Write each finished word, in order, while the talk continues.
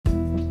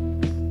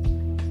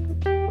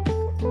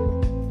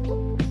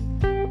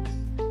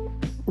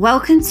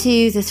Welcome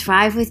to the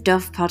Thrive with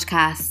Duff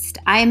podcast.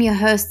 I am your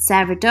host,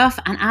 Sarah Duff,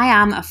 and I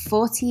am a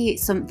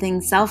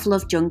 40-something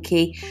self-love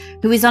junkie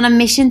who is on a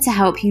mission to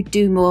help you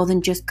do more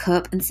than just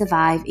cope and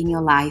survive in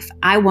your life.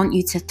 I want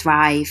you to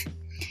thrive.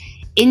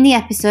 In the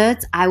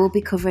episodes, I will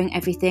be covering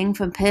everything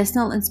from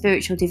personal and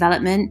spiritual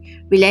development,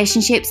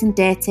 relationships and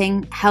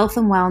dating, health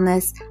and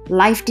wellness,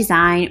 life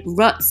design,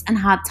 ruts and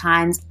hard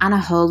times, and a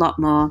whole lot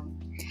more.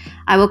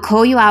 I will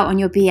call you out on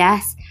your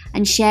BS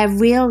and share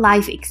real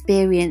life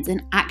experience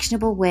and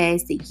actionable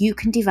ways that you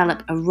can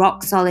develop a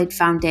rock solid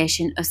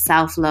foundation of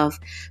self-love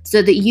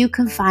so that you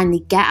can finally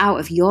get out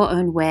of your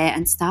own way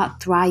and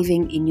start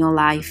thriving in your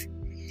life.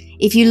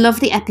 If you love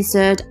the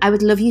episode, I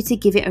would love you to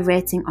give it a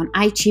rating on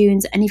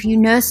iTunes, and if you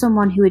know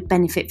someone who would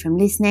benefit from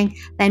listening,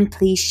 then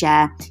please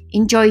share.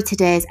 Enjoy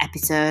today's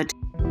episode.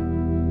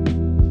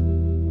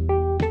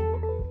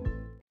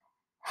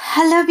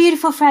 Hello,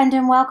 beautiful friend,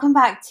 and welcome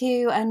back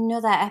to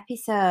another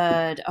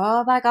episode.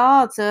 Oh my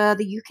God, so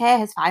the UK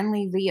has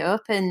finally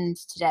reopened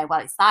today. Well,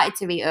 it started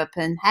to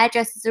reopen.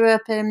 Hairdressers are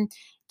open,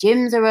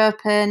 gyms are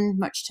open,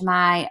 much to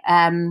my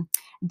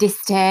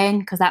disdain,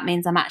 because that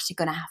means I'm actually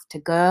going to have to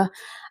go.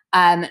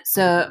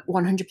 So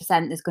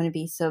 100% there's going to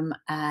be some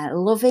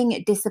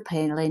loving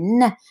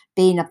discipline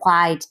being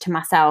applied to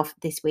myself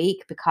this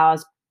week,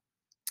 because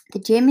the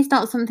gym is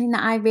not something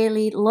that I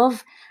really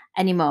love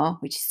anymore,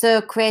 which is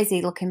so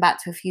crazy looking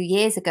back to a few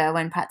years ago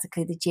when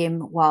practically the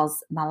gym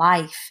was my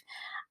life.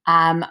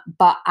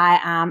 But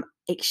I am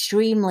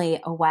extremely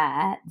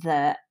aware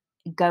that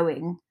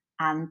going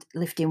and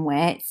lifting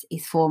weights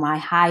is for my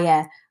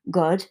higher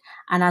good.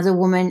 And as a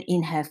woman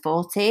in her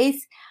 40s,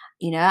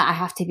 I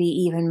have to be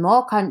even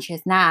more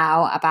conscious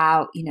now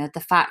about,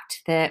 the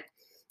fact that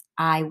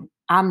I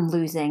am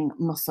losing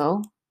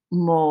muscle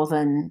more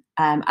than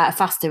at a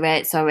faster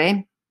rate,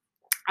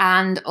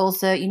 And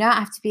also, I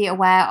have to be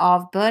aware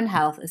of bone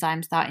health as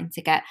I'm starting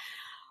to get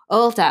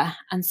older.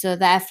 And so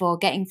therefore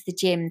getting to the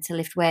gym to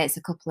lift weights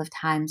a couple of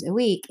times a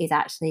week is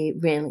actually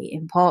really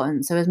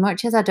important. So as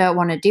much as I don't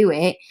want to do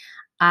it,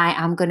 I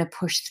am going to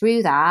push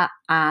through that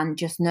and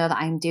just know that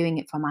I'm doing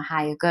it for my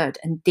higher good.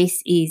 And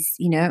this is,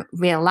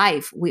 real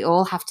life. We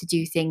all have to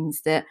do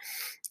things that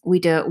we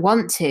don't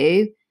want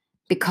to,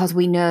 because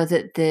we know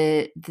that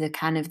the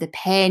kind of the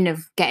pain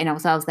of getting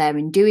ourselves there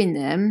and doing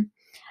them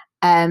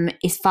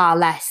is far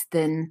less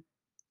than,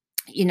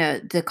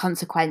 the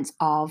consequence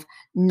of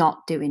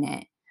not doing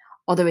it.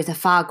 Or there is a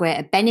far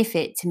greater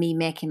benefit to me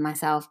making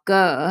myself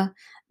go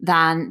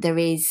than there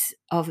is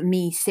of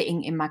me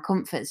sitting in my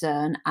comfort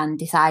zone and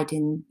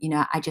deciding,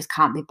 I just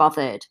can't be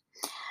bothered.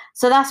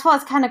 So that's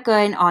what's kind of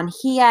going on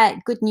here.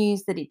 Good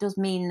news that it does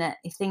mean that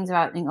if things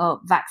are opening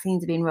up,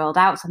 vaccines are being rolled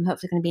out. So I'm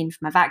hopefully going to be in for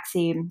my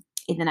vaccine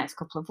in the next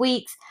couple of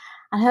weeks.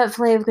 And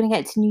hopefully we're going to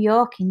get to New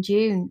York in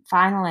June,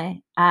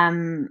 finally.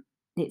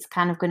 It's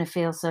kind of going to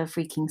feel so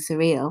freaking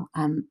surreal.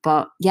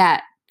 But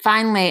yeah,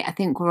 finally, I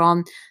think we're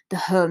on the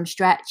home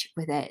stretch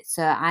with it.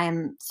 So I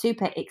am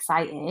super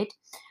excited.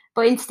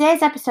 But in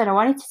today's episode, I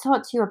wanted to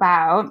talk to you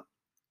about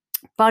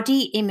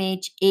body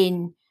image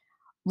in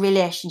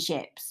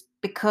relationships,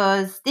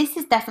 because this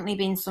has definitely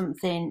been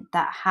something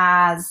that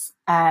has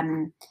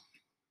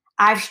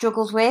I've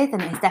struggled with,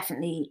 and it's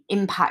definitely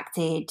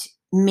impacted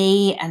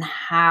me and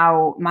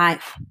how my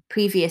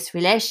previous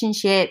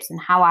relationships and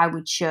how I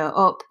would show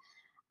up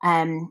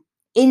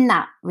in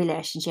that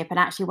relationship. And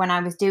actually, when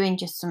I was doing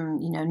just some,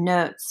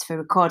 notes for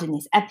recording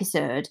this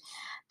episode,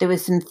 there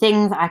was some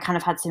things I kind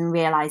of had some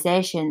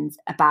realizations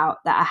about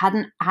that I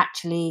hadn't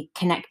actually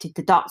connected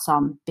the dots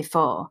on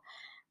before,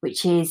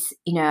 which is,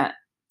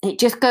 it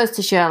just goes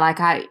to show,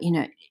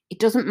 it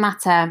doesn't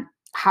matter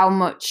how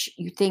much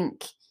you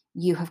think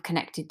you have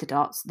connected the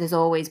dots. There's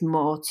always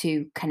more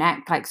to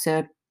connect.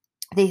 So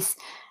this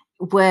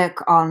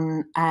work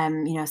on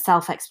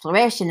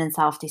self-exploration and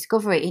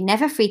self-discovery, it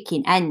never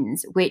freaking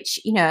ends, which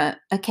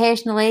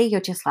occasionally you're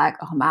just like,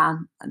 oh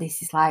man,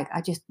 this is like, I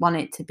just want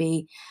it to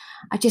be,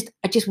 I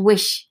just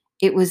wish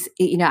it was,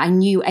 I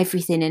knew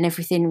everything and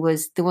everything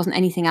was, there wasn't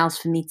anything else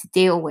for me to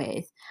deal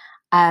with.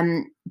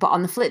 But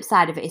on the flip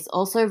side of it, it's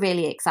also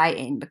really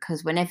exciting,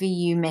 because whenever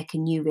you make a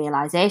new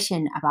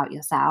realization about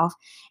yourself,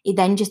 it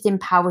then just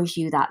empowers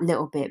you that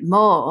little bit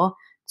more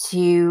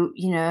to,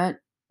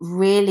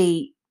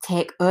 really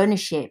take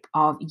ownership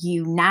of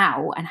you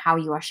now and how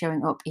you are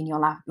showing up in your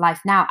life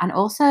now, and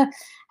also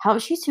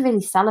helps you to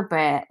really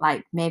celebrate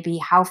maybe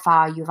how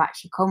far you've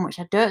actually come, which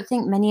I don't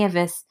think many of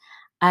us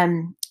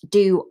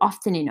do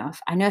often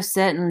enough. I know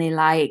certainly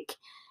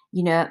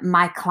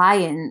my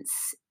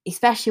clients,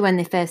 especially when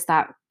they first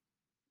start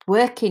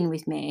working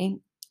with me,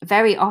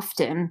 very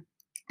often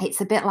it's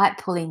a bit like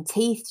pulling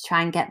teeth to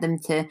try and get them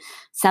to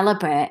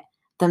celebrate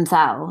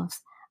themselves.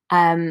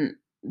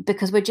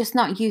 Because we're just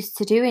not used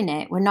to doing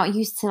it. We're not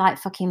used to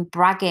fucking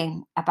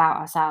bragging about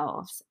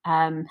ourselves.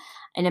 In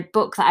a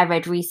book that I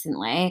read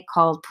recently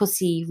called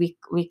Pussy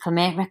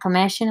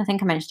Reclamation, I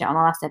think I mentioned it on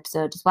the last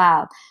episode as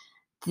well.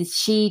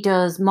 She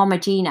does, Mama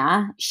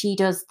Gina, she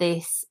does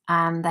this,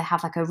 they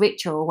have a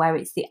ritual where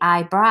it's the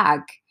I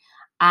brag.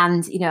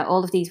 And,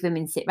 all of these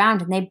women sit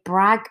around and they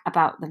brag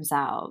about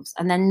themselves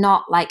and they're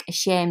not like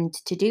ashamed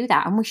to do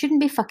that. And we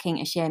shouldn't be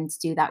fucking ashamed to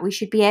do that. We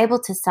should be able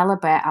to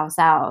celebrate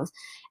ourselves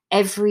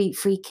every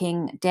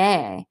freaking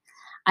day.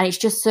 And it's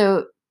just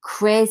so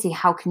crazy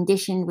how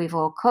conditioned we've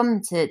all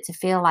come to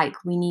feel like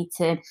we need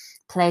to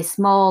play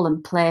small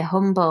and play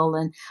humble.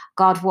 And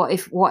God, what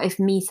if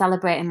me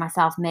celebrating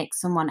myself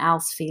makes someone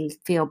else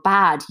feel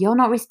bad? You're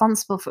not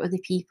responsible for other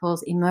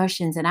people's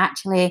emotions. And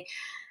actually,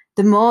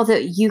 the more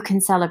that you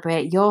can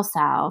celebrate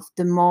yourself,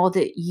 the more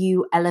that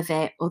you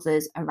elevate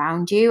others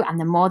around you, and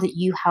the more that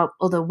you help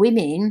other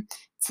women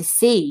to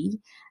see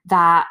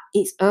that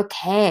it's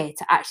okay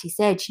to actually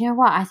say, do you know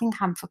what? I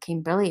think I'm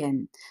fucking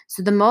brilliant.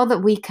 So the more that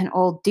we can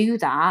all do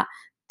that,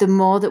 the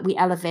more that we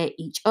elevate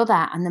each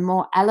other, and the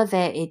more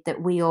elevated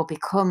that we all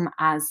become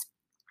as,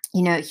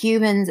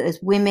 humans, as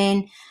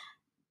women,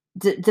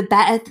 the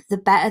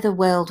better the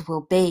world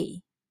will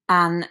be.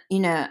 And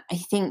I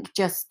think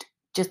just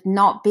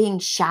not being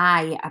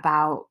shy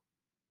about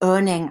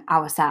owning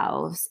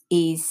ourselves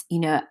is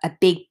a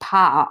big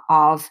part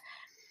of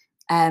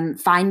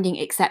finding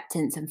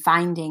acceptance and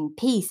finding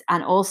peace,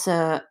 and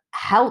also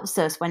helps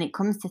us when it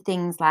comes to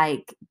things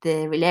like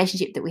the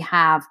relationship that we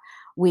have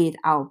with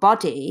our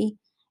body.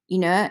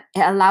 It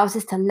allows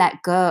us to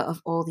let go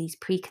of all these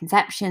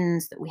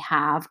preconceptions that we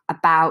have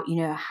about,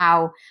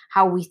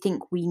 how we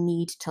think we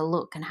need to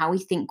look, and how we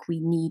think we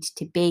need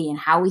to be, and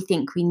how we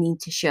think we need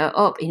to show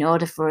up in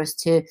order for us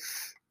to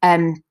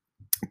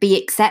be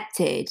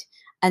accepted,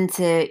 and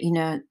to,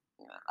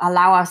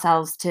 allow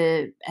ourselves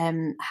to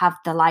have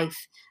the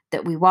life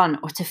that we want,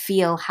 or to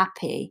feel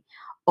happy,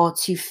 or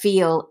to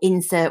feel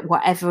insert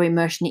whatever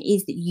emotion it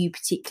is that you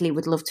particularly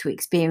would love to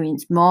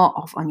experience more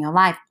of on your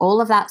life. All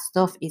of that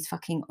stuff is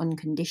fucking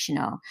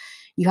unconditional.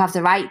 You have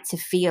the right to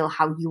feel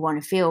how you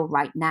want to feel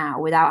right now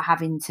without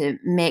having to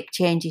make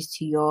changes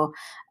to your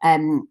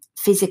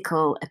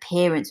physical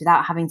appearance,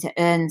 without having to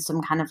earn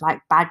some kind of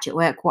like badge at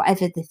work,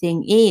 whatever the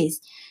thing is.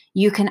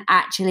 You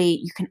actually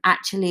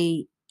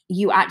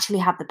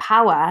have the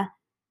power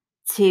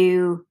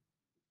to,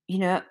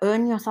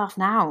 own yourself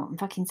now and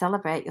fucking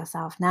celebrate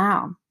yourself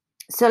now.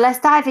 So let's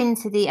dive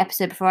into the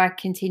episode before I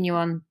continue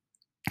on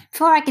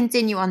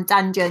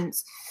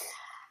tangents.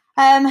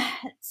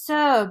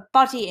 So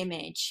body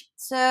image.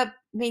 So, I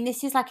mean,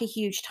 this is like a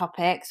huge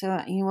topic, so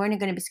we're only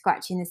going to be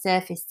scratching the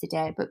surface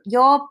today, but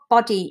your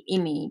body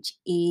image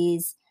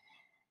is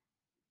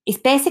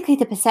basically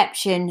the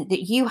perception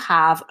that you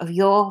have of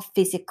your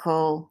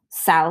physical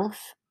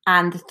self,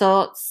 and the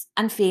thoughts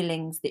and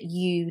feelings that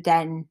you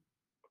then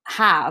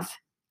have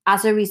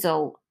as a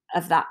result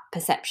of that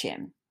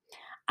perception.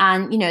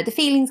 And, the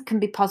feelings can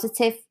be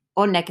positive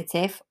or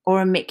negative,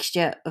 or a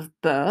mixture of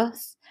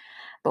both.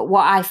 But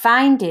what I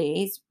find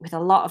is, with a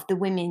lot of the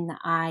women that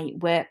I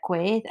work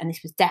with, and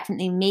this was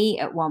definitely me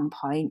at one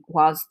point,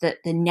 was that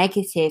the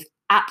negative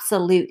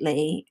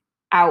absolutely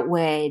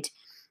outweighed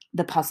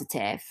the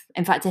positive.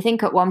 In fact, I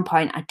think at one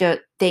point, I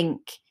don't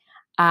think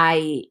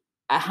a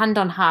hand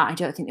on heart, I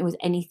don't think there was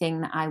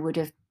anything that I would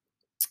have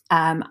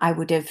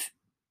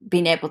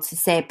been able to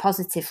say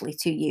positively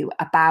to you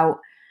about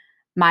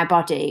my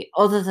body,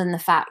 other than the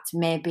fact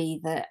maybe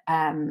that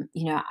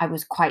I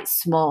was quite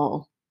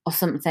small or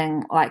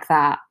something like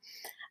that.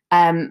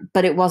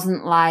 But it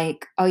wasn't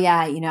like, oh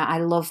yeah, I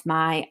love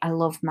my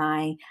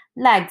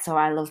legs, or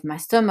I love my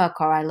stomach,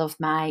 or I love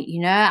my,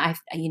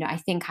 I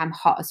think I'm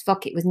hot as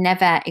fuck. It was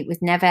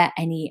never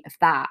any of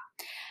that.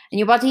 And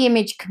your body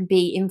image can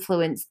be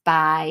influenced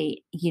by,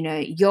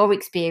 your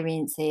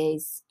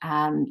experiences,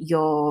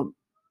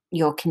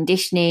 your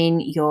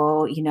conditioning,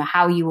 your,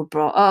 how you were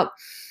brought up,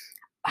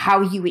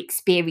 how you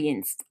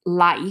experienced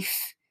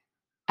life,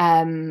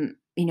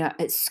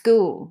 at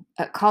school,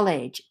 at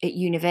college, at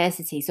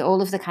university. So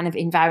all of the kind of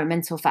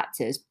environmental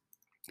factors.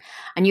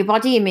 And your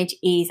body image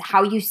is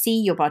how you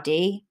see your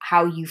body,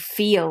 how you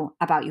feel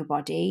about your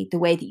body, the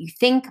way that you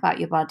think about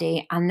your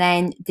body, and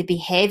then the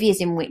behaviors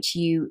in which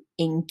you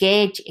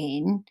engage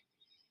in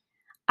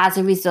as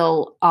a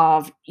result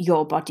of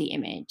your body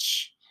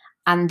image.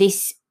 And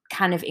this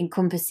kind of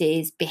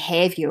encompasses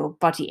behavioral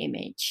body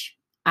image.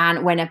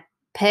 And when a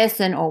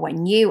person, or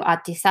when you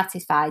are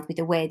dissatisfied with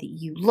the way that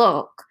you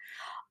look,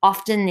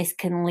 often this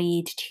can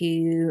lead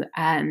to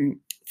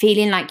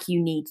feeling like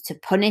you need to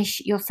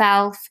punish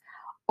yourself,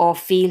 or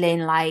feeling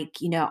like,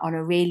 on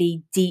a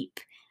really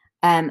deep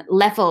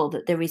level,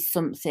 that there is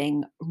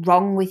something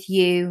wrong with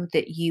you,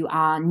 that you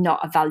are not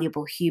a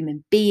valuable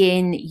human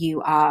being,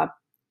 you are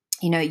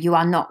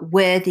not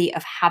worthy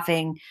of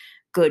having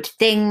good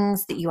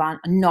things, that you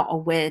are not a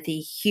worthy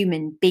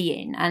human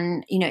being.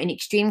 And, in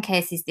extreme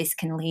cases, this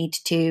can lead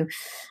to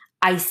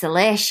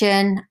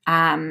isolation.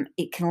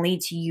 It can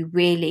lead to you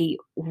really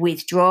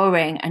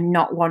withdrawing and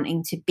not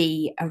wanting to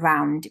be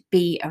around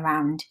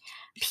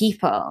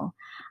people.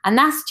 And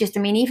that's just,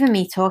 even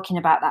me talking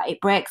about that,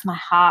 it breaks my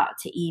heart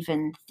to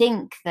even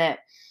think that,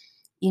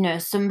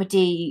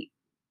 somebody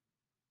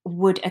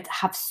would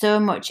have so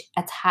much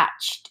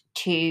attached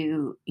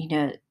to,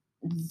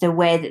 the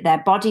way that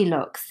their body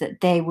looks, that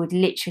they would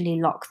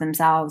literally lock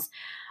themselves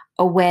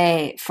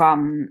away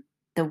from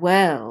the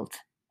world.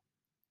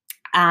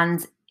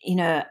 And,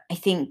 I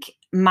think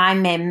my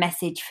main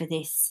message for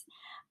this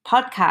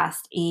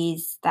podcast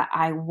is that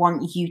I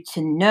want you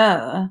to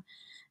know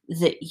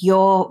that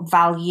your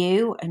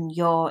value and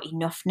your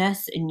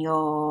enoughness and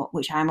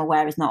which I'm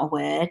aware is not a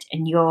word,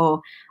 and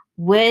your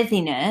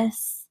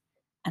worthiness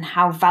and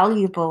how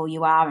valuable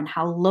you are and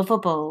how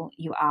lovable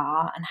you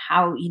are and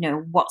how,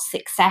 what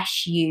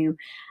success you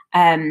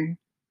are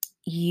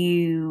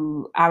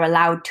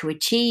allowed to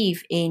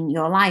achieve in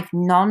your life.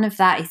 None of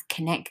that is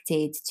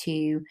connected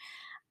to,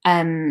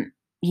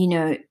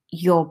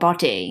 your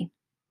body.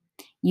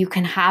 You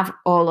can have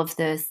all of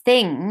those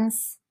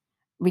things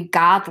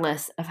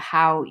regardless of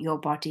how your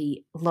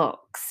body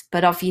looks.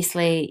 But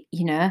obviously,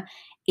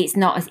 it's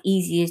not as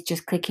easy as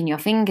just clicking your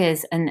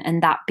fingers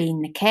and that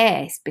being the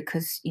case,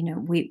 because,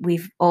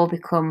 we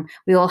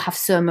all have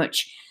so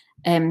much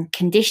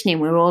conditioning.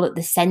 We're all at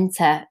the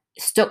center,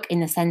 stuck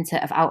in the center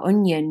of our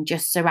onion,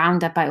 just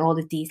surrounded by all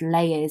of these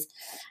layers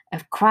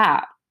of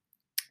crap.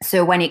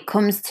 So when it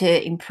comes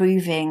to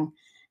improving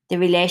the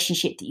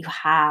relationship that you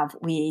have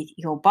with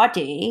your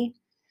body,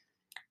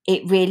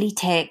 it really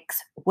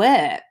takes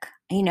work,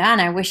 and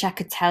I wish I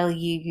could tell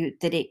you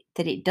that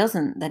it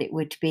doesn't, that it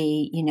would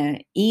be,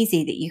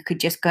 easy, that you could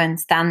just go and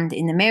stand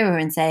in the mirror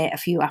and say a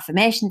few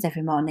affirmations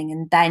every morning,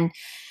 and then,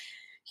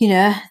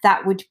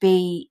 that would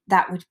be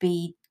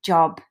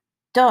job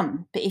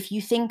done. But if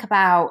you think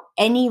about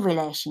any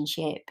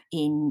relationship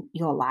in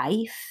your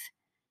life,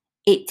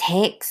 it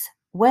takes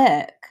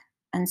work.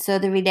 And so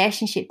the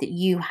relationship that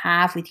you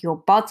have with your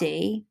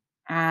body,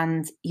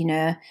 and,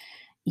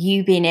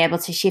 you being able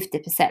to shift the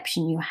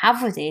perception you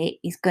have with it,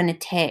 is going to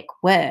take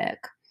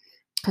work.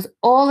 Because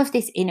all of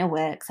this inner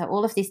work, so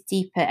all of this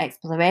deeper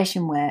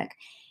exploration work,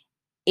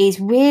 is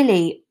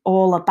really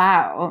all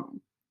about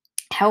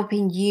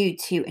helping you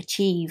to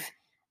achieve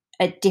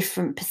a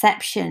different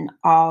perception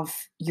of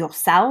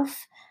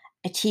yourself,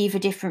 achieve a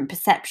different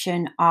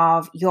perception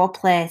of your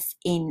place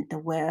in the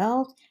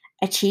world,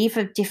 achieve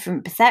a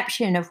different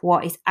perception of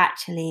what is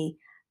actually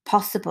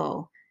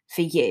possible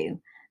for you.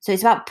 So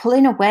it's about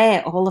pulling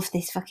away all of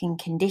this fucking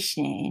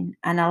conditioning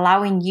and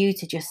allowing you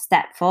to just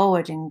step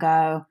forward and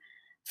go,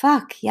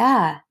 fuck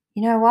yeah,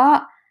 you know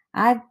what?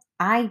 I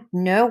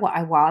know what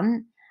I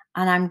want,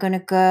 and I'm gonna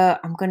go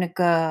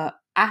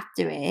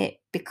after it,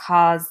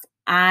 because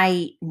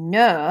I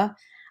know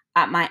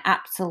at my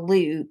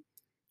absolute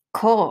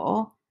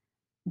core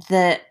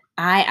that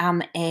I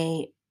am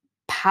a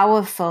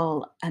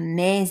powerful,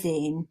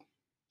 amazing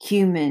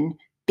human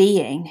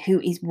being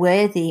who is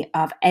worthy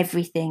of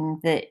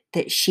everything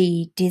that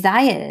she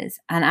desires.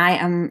 And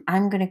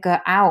I'm going to go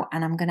out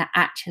and I'm going to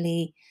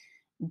actually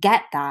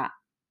get that.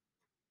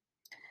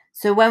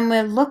 So when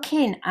we're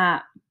looking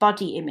at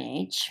body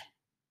image,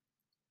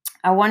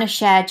 I want to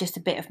share just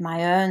a bit of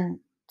my own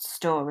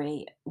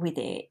story with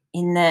it,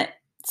 in that,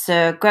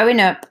 so growing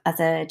up as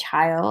a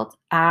child,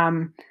 I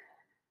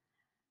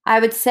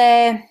would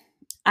say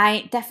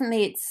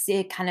it's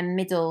a kind of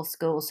middle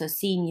school, so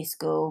senior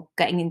school,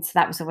 getting into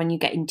that was when you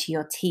get into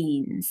your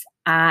teens.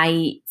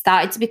 I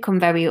started to become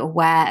very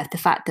aware of the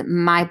fact that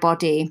my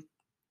body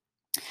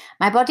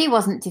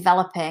wasn't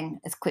developing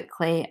as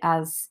quickly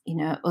as,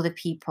 other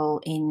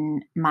people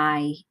in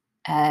my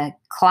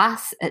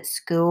class at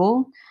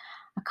school.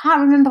 I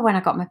can't remember when I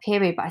got my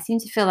period, but I seem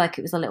to feel like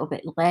it was a little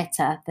bit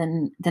later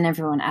than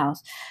everyone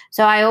else.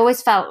 So I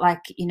always felt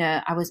like,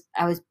 I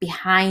was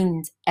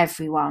behind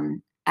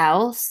everyone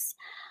else,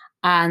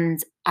 and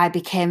I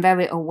became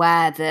very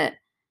aware that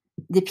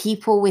the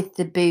people with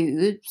the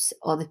boobs,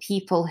 or the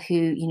people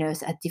who,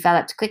 had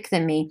developed quicker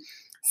than me,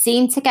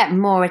 seemed to get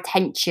more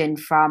attention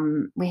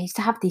from. We used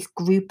to have this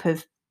group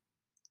of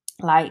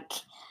like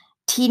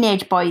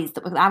teenage boys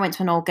I went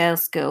to an all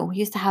girls school. We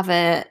used to have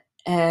a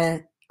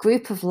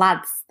group of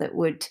lads that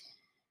would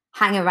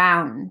hang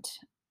around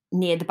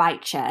near the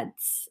bike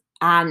sheds.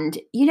 And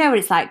you know what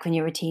it's like when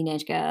you're a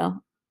teenage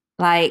girl,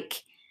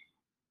 like,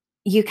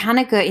 you kind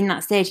of go in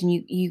that stage and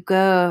you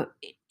go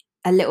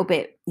a little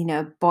bit,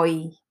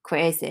 boy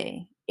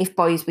crazy, if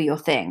boys were your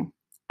thing.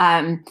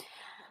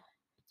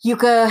 You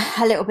go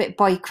a little bit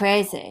boy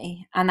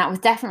crazy, and that was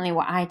definitely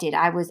what I did.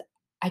 I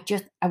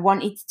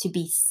wanted to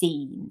be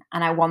seen,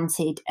 and I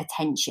wanted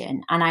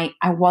attention, and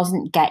I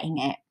wasn't getting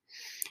it.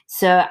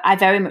 So I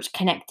very much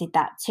connected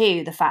that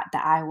to the fact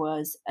that I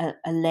was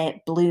a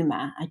late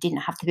bloomer. I didn't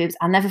have the boobs.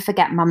 I'll never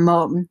forget my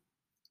mum.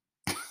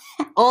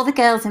 All the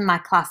girls in my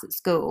class at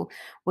school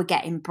were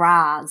getting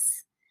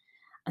bras.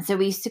 And so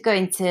we used to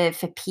go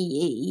for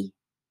PE,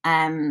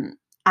 and,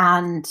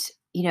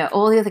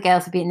 all the other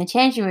girls would be in the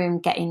changing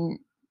room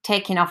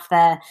taking off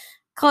their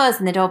clothes,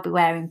 and they'd all be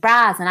wearing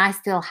bras. And I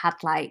still had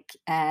like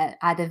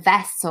either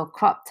vests or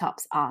crop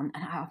tops on.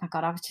 And oh my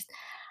God, I was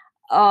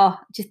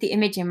just the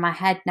image in my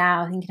head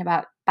now, thinking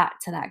about back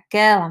to that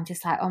girl. I'm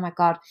just like, oh my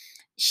God,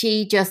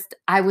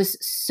 I was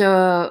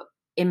so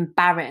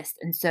embarrassed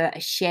and so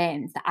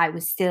ashamed that I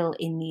was still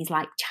in these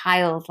like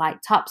childlike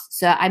tops.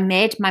 So I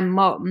made my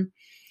mum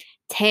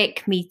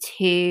take me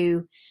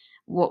to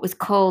what was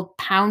called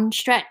pound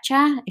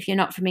stretcher. If you're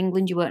not from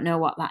England, you won't know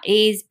what that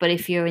is. But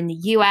if you're in the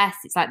US,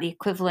 it's like the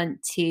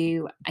equivalent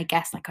to, I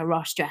guess, like a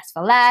Ross Dress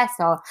for Less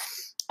or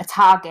a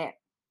Target.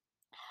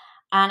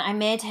 And I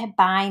made her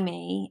buy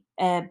me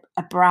a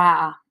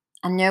bra.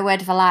 And no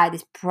word of a lie,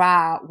 this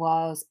bra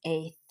was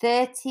a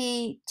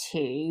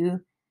 32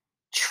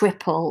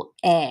 triple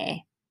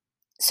A.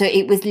 So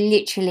it was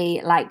literally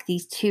like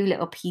these two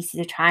little pieces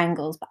of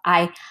triangles. But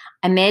I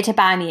made her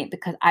buy me it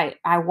because I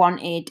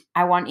wanted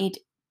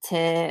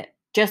to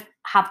just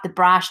have the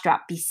bra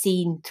strap be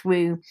seen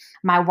through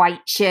my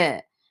white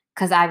shirt,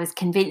 because I was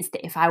convinced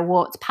that if I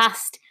walked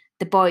past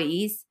the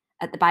boys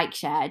at the bike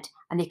shed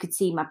and they could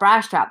see my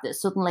bra strap, that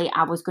suddenly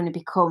I was going to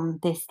become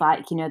this,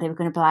 like, you know, they were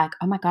going to be like,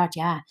 oh my God,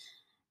 yeah,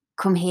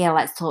 come here,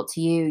 let's talk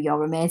to you,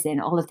 you're amazing,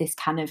 all of this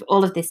kind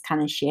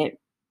of shit.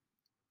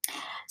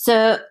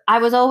 So I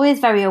was always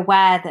very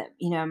aware that,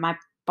 you know, my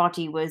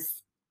body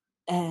was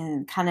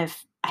I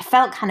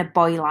felt kind of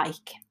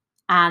boy-like.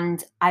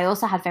 And I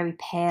also had very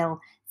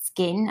pale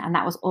skin. And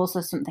that was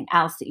also something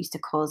else that used to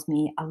cause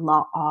me a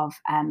lot of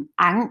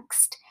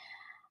angst.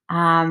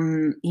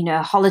 You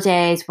know,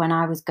 holidays when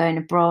I was going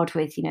abroad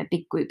with, you know,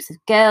 big groups of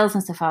girls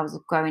and stuff, I was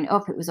growing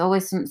up, it was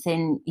always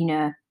something, you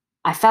know,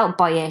 I felt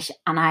boyish,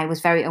 and I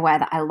was very aware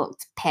that I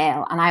looked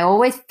pale, and I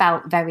always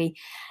felt very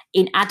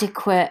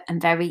inadequate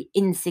and very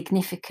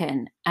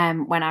insignificant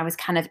when I was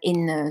kind of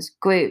in those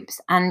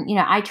groups. And, you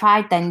know, I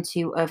tried then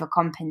to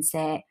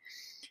overcompensate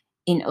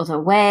in other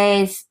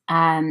ways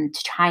to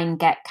try and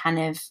get kind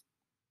of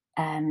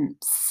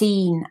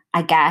seen,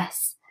 I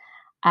guess.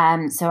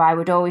 So I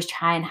would always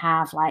try and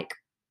have, like,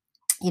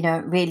 you know,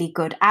 really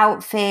good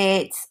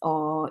outfits,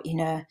 or, you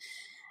know,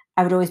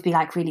 I would always be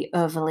like really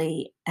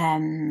overly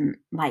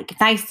like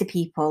nice to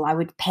people. I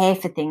would pay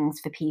for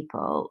things for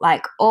people,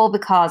 like, all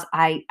because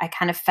I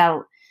kind of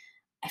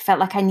I felt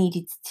like I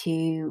needed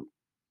to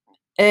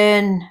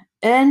earn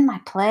my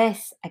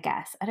place, I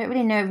guess. I don't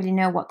really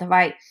know what the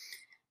right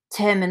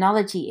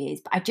terminology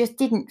is, but I just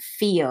didn't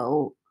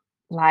feel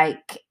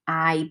like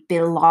I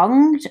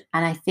belonged.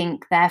 And I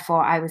think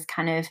therefore I was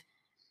kind of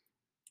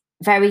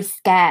very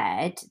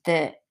scared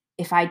that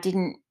if I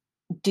didn't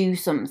do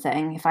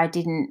something, if I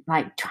didn't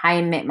like try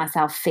and make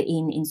myself fit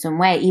in some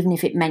way, even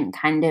if it meant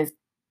kind of,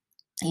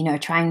 you know,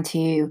 trying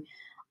to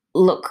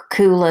look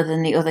cooler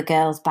than the other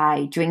girls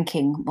by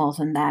drinking more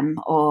than them,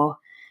 or,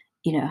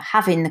 you know,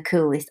 having the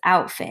coolest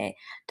outfit,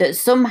 that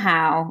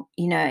somehow,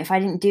 you know, if I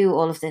didn't do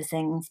all of those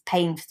things,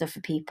 paying for stuff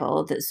for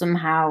people, that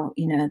somehow,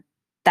 you know,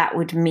 that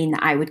would mean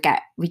that I would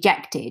get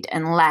rejected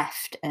and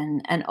left,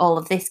 and all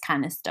of this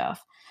kind of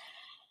stuff.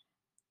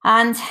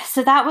 And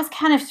so that was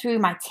kind of through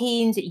my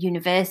teens. At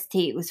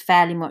university, it was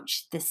fairly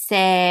much the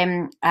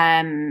same.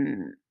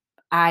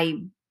 I,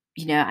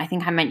 you know, I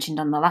think I mentioned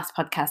on the last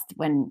podcast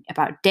when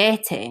about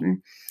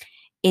dating,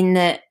 in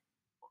that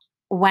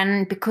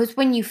because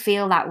when you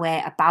feel that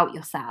way about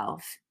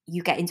yourself,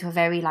 you get into a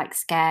very like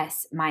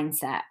scarce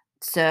mindset.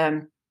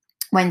 So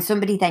when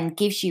somebody then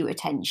gives you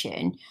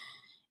attention,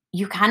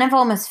 you kind of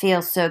almost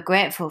feel so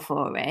grateful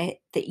for it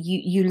that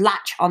you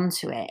latch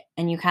onto it,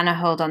 and you kind of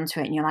hold on to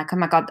it, and you're like, oh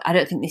my God, I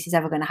don't think this is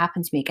ever going to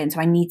happen to me again, so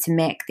I need to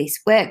make this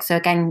work. So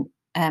again,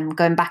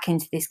 going back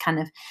into this kind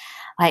of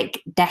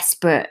like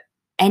desperate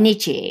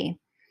energy.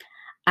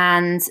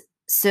 And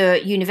so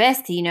at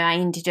university, you know, I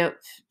ended up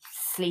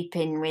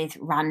sleeping with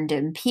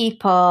random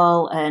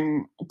people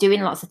and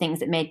doing lots of things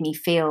that made me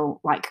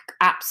feel like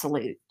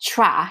absolute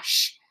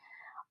trash,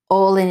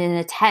 all in an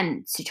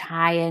attempt to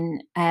try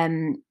and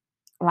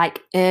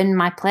like earn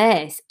my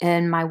place,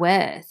 earn my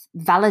worth,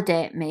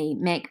 validate me,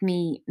 make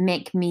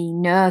me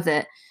know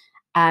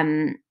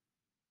um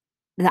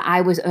that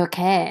I was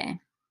okay.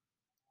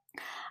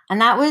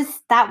 And that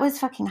was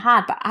fucking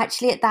hard. But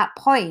actually at that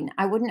point,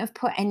 I wouldn't have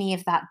put any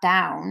of that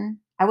down.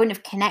 I wouldn't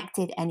have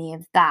connected any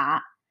of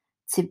that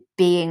to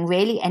being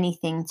really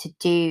anything to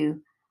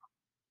do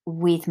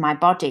with my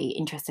body,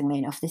 interestingly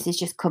enough. This is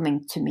just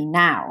coming to me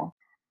now.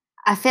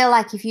 I feel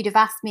like if you'd have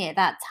asked me at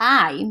that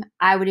time,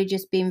 I would have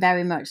just been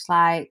very much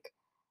like,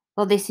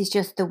 well, this is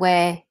just the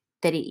way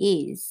that it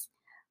is,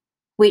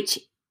 which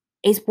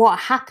is what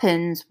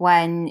happens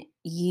when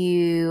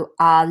you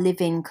are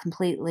living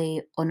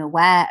completely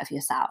unaware of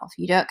yourself.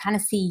 You don't kind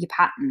of see your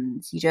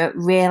patterns. You don't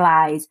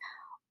realize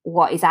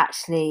what is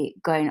actually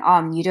going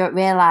on. You don't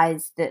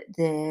realize that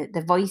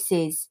the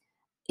voices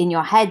in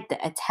your head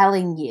that are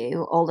telling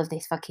you all of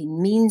this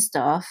fucking mean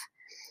stuff,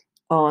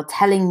 or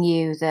telling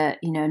you that,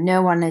 you know,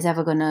 no one is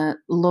ever going to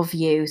love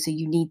you, so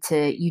you need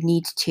to, you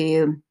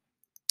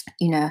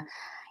know,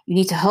 you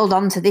need to hold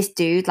on to this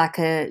dude like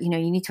a, you know,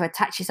 you need to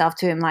attach yourself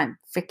to him like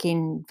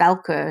freaking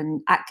Velcro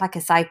and act like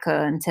a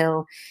psycho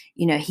until,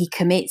 you know, he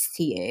commits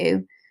to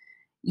you.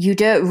 You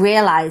don't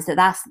realize that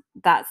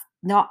that's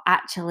not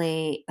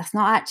actually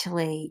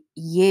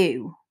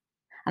you.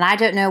 And I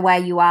don't know where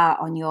you are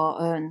on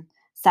your own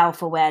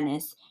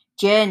self-awareness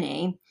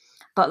journey,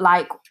 but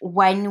like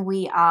when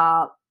we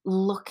are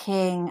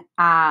looking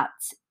at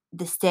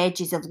the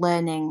stages of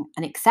learning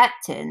and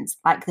acceptance,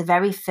 like the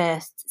very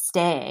first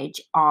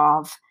stage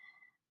of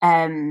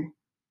um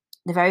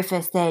the very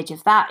first stage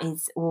of that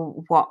is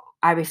what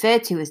I refer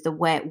to as the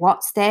wait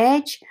what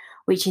stage,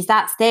 which is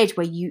that stage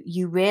where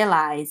you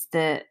realize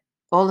that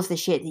all of the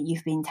shit that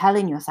you've been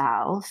telling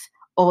yourself,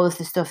 all of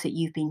the stuff that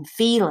you've been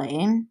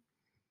feeling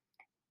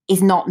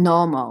is not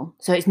normal.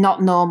 So it's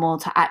not normal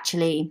to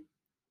actually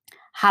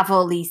have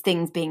all these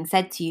things being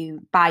said to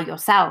you by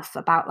yourself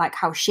about like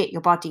how shit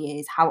your body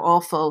is, how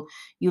awful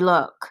you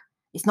look.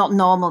 It's not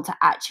normal to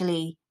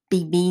actually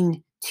be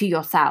mean to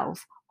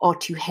yourself or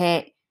to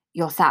hate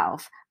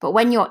yourself. But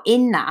when you're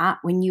in that,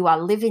 when you are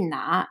living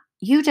that,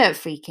 you don't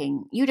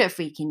freaking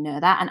know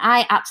that. And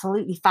I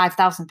absolutely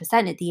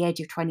 5,000% at the age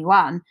of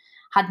 21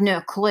 had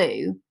no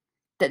clue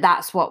that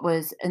that's what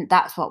was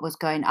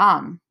going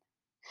on.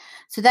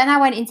 So then I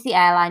went into the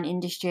airline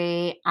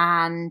industry,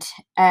 and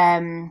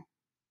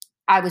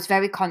I was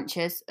very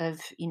conscious of,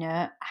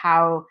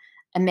 how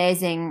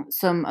amazing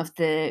some of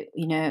the,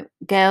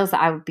 girls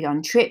that I would be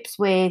on trips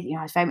with.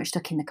 I was very much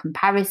stuck in the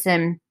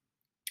comparison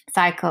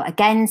cycle.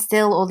 Again,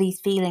 still all these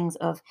feelings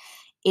of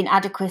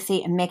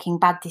inadequacy and making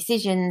bad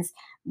decisions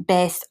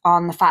based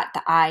on the fact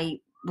that I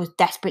was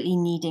desperately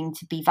needing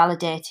to be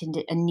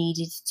validated and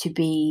needed to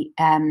be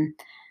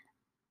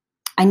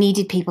I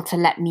needed people to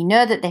let me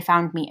know that they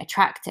found me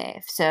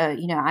attractive. So,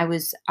 I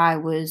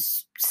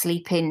was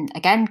sleeping,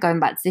 again, going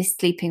back to this,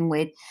 sleeping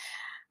with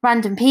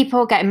random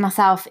people, getting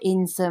myself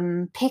in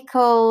some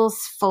pickles,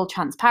 full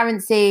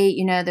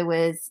transparency.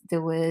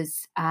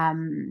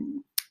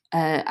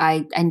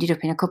 I ended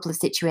up in a couple of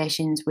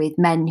situations with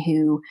men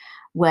who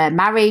were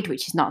married,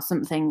 which is not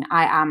something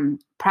I am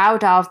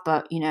proud of,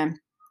 but,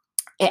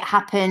 it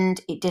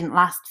happened. It didn't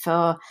last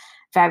for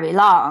very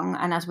long,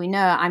 and as we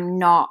know, I'm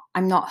not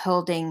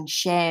holding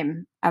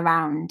shame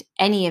around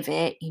any of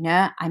it.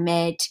 I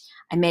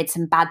made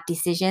some bad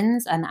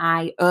decisions, and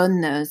I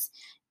own those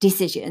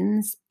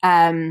decisions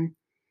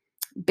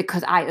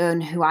because I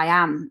own who I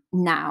am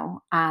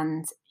now.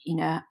 And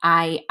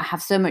I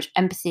have so much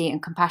empathy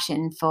and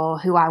compassion for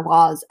who I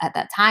was at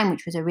that time,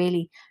 which was a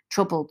really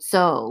troubled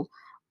soul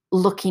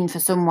looking for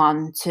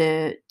someone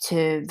to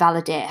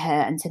validate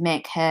her and to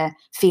make her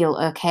feel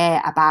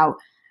okay about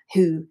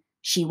who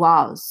she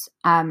was,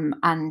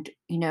 and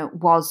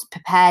was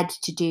prepared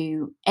to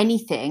do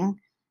anything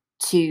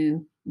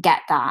to get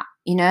that.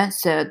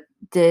 So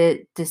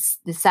the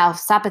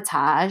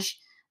self-sabotage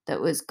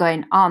that was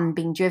going on,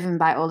 being driven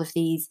by all of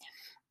these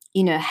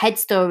head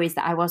stories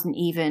that I wasn't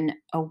even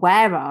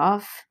aware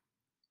of,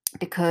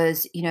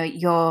 because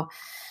your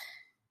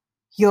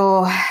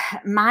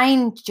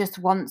mind just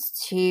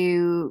wants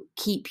to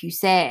keep you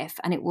safe,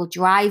 and it will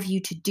drive you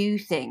to do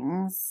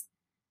things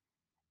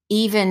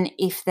even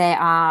if they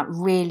are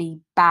really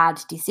bad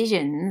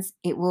decisions.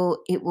 It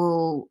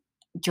will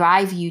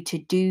drive you to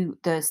do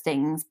those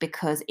things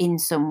because in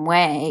some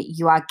way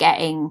you are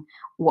getting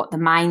what the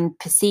mind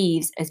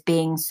perceives as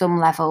being some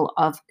level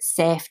of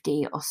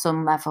safety or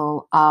some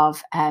level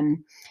of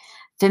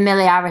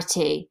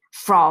familiarity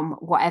from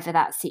whatever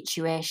that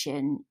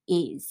situation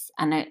is.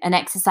 And an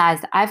exercise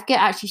that I've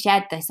actually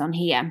shared this on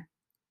here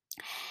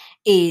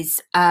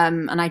is,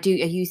 and I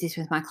use this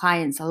with my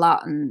clients a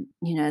lot, and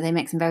they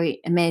make some very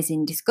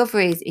amazing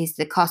discoveries, is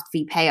the cost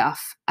v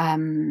payoff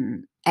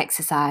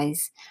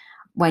exercise.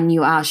 When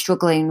you are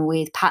struggling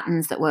with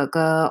patterns that won't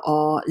go,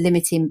 or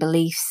limiting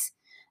beliefs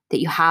that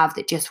you have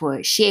that just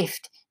won't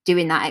shift,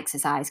 doing that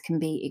exercise can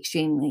be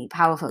extremely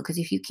powerful, because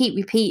if you keep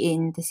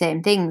repeating the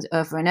same things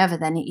over and over,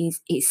 then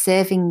it's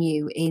serving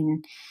you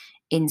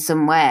in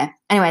some way.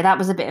 Anyway, that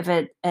was a bit of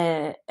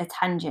a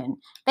tangent.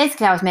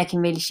 Basically, I was making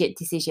really shit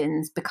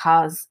decisions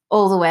because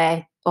all the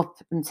way up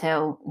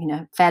until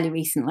fairly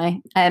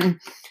recently,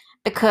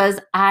 because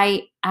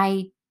I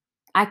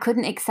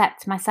couldn't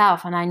accept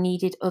myself, and I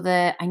needed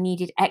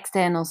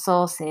external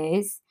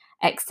sources,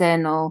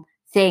 external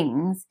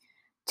things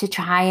to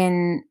try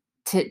and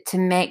to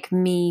make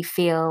me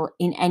feel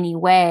in any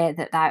way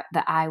that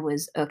I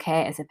was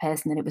okay as a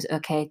person, that it was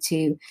okay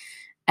to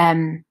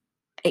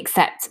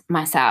accept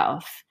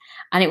myself.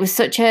 And it was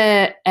such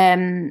a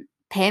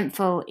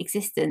painful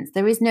existence.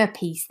 There is no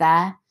peace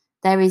there.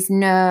 There's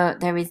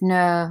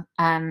no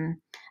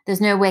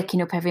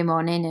waking up every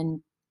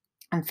morning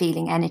and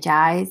feeling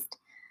energized.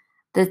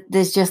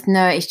 There's just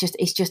no, it's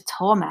just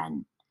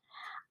torment.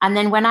 And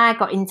then when I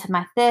got into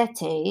my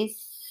 30s,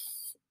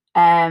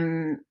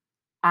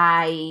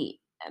 I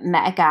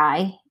met a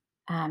guy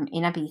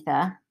in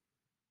Ibiza.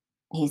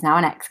 He's now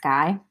an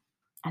ex-guy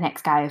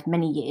of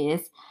many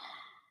years.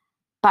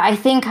 But I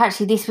think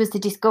actually this was the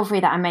discovery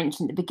that I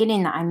mentioned at the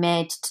beginning that I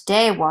made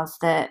today, was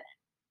that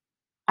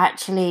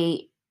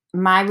actually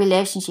my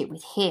relationship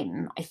with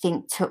him, I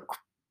think, took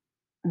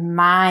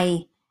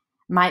my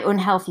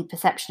unhealthy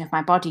perception of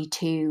my body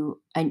to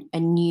a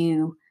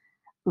new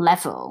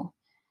level.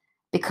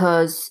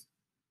 Because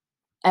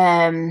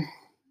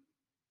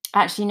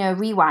actually, no,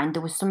 rewind,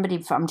 there was somebody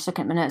before. I'm just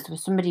looking at my notes. There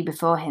was somebody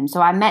before him.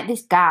 So I met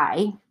this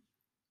guy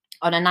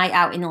on a night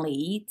out in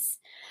Leeds,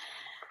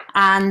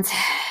 and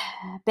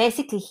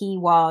basically he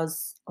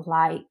was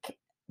like,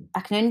 I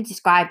can only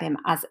describe him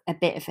as a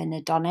bit of an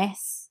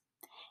Adonis.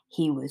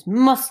 He was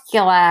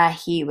muscular.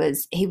 He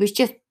was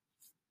just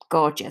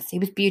gorgeous. He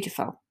was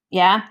beautiful.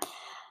 Yeah.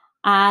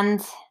 And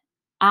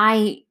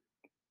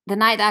the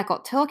night that I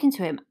got talking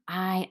to him,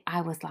 I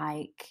was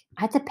like,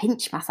 I had to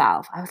pinch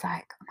myself. I was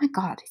like, oh my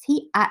God, is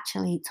he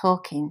actually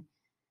talking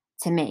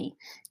to me?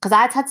 Because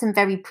I'd had some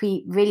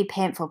really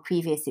painful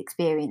previous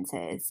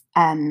experiences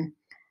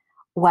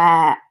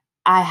where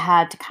I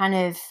had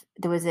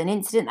there was an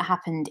incident that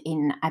happened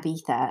in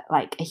Ibiza,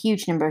 like a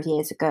huge number of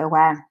years ago,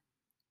 where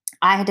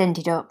I had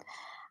ended up,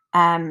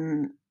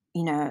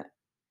 you know,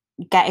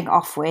 getting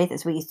off with,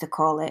 as we used to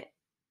call it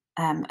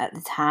at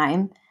the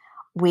time,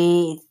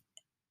 with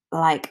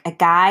like a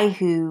guy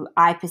who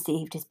I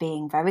perceived as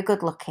being very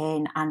good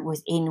looking and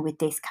was in with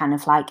this kind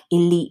of like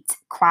elite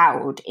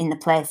crowd in the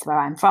place where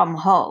I'm from,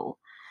 Hull.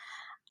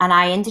 And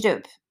I ended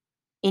up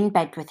in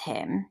bed with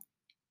him.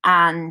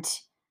 And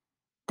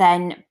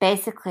then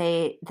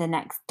basically the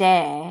next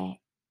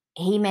day,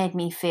 he made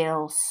me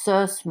feel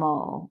so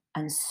small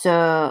and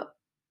so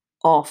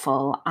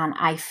awful. And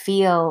I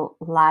feel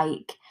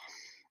like,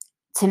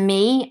 to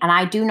me, and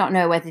I do not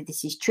know whether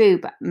this is true,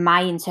 but my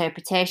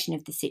interpretation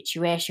of the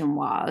situation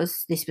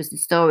was, this was the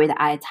story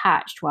that I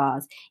attached,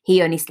 was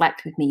he only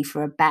slept with me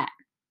for a bet.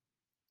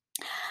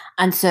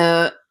 And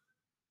so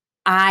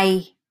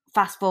I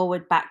fast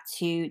forward back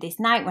to this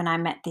night when I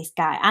met this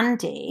guy,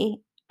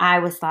 Andy. I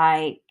was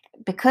like,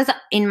 because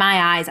in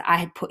my eyes, I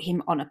had put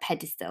him on a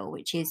pedestal,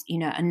 which is,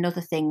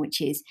 another thing, which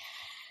is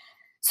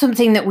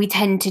something that we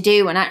tend to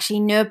do, and actually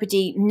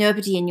nobody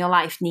in your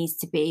life needs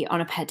to be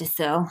on a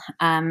pedestal.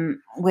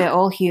 We're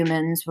all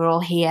humans. We're all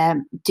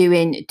here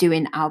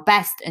doing our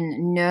best,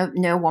 and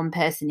no one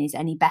person is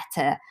any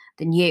better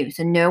than you.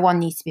 So no one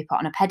needs to be put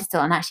on a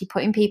pedestal. And actually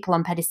putting people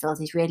on pedestals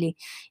is really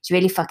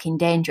fucking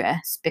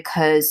dangerous,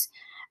 because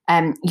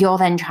you're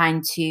then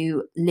trying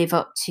to live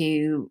up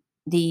to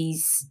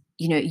these,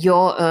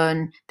 your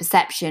own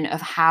perception of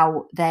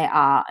how they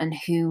are and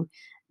who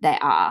they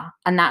are,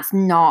 and that's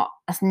not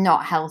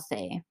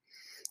healthy.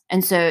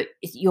 And so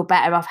you're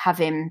better off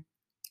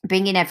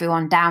bringing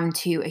everyone down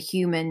to a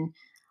human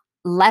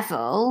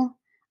level,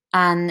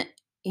 and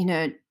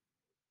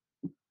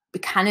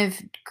kind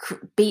of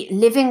be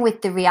living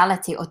with the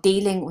reality, or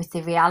dealing with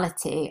the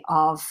reality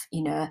of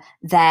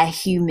their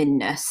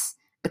humanness,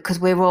 because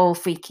we're all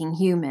freaking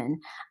human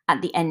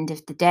at the end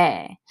of the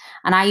day.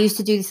 And I used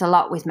to do this a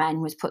lot with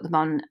men, was put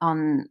them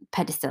on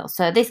pedestals.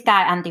 So this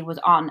guy Andy was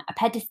on a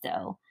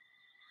pedestal.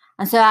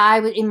 And so I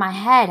was, in my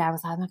head, I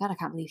was like, oh my God, I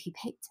can't believe he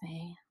picked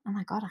me. Oh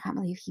my God, I can't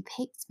believe he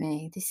picked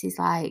me. This is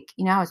like,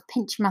 I was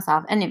pinching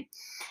myself, and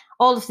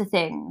all of the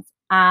things.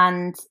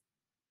 And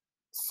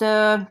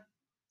so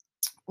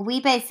we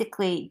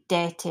basically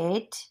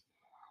dated,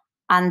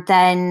 and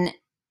then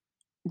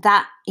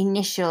that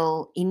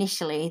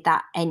initially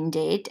that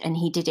ended, and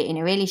he did it in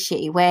a really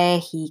shitty way.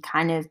 He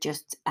kind of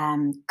just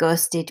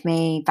ghosted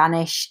me,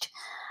 vanished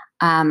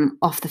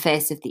off the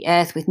face of the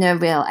earth with no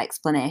real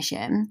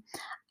explanation.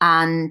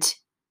 And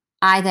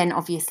I then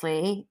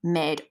obviously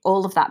made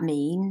all of that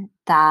mean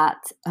that,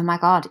 oh my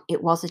God,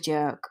 it was a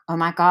joke. Oh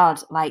my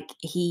God, like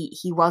he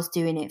was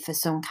doing it for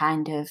some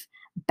kind of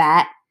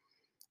bet.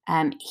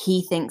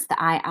 He thinks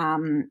that I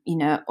am,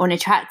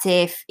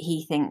 unattractive.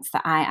 He thinks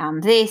that I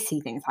am this.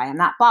 He thinks I am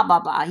that. Blah blah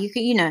blah.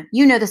 You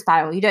know the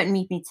spiral. You don't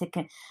need me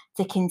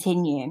to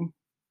continue.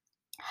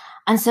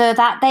 And so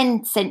that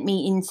then sent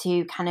me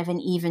into kind of an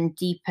even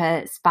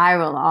deeper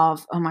spiral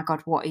of, oh my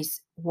God, what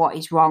is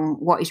wrong?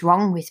 What is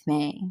wrong with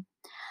me?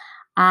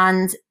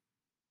 And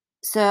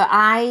so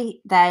I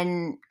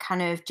then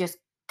kind of just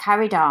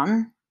carried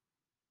on,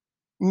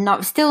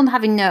 not still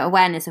having no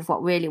awareness of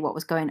what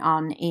was going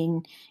on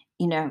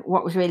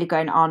what was really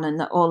going on, and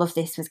that all of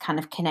this was kind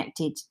of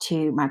connected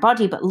to my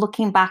body. But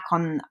looking back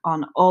on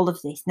all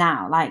of this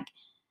now, like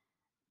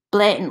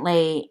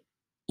blatantly,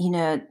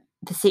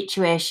 the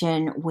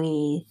situation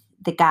with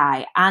the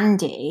guy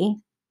Andy,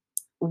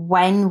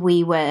 when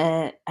we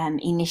were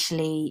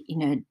initially,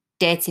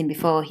 dating,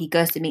 before he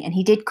ghosted me, and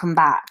he did come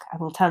back. I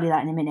will tell you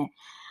that in a minute.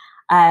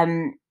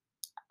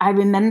 I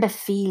remember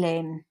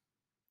feeling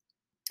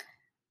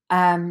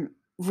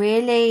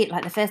really,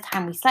 like the first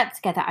time we slept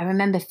together, I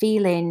remember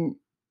feeling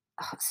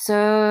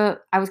so,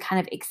 I was kind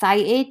of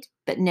excited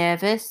but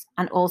nervous,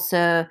 and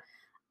also,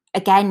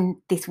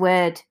 again, this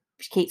word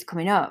which keeps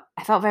coming up,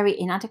 I felt very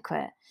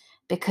inadequate,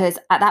 because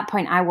at that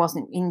point I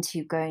wasn't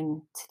into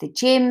going to the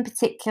gym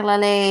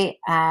particularly.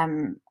 I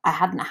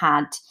hadn't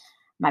had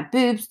my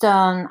boobs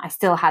done. I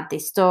still had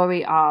this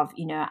story of,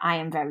 I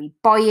am very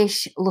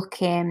boyish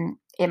looking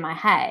in my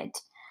head.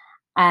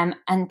 And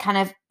kind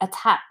of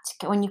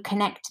attached, when you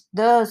connect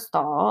those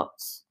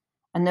thoughts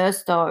and those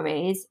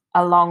stories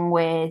along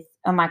with,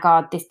 oh my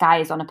God, this guy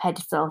is on a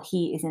pedestal,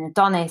 he is an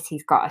Adonis,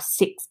 he's got a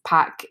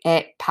 6-pack,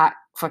 8-pack,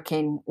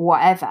 fucking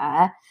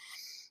whatever,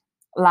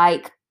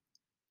 like,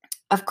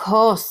 of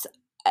course,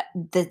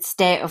 the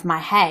state of my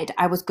head,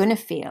 I was going to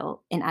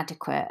feel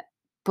inadequate.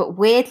 But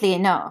weirdly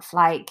enough,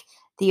 like,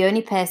 the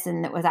only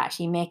person that was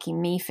actually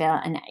making me feel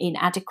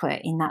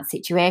inadequate in that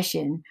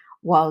situation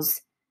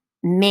was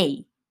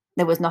me.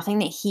 There was nothing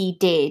that he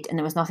did and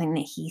there was nothing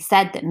that he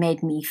said that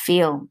made me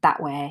feel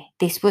that way.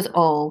 This was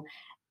all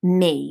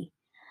me.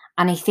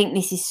 And I think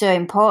this is so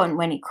important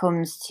when it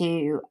comes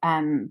to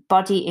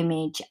body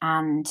image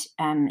and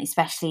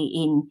especially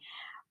in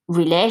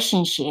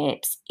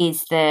relationships,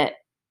 is that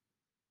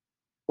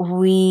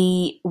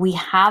we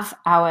have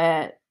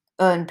our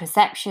own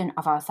perception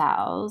of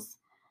ourselves,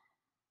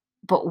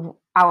 but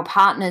our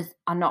partners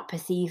are not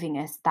perceiving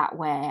us that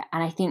way.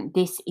 And I think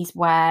this is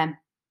where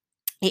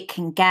it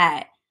can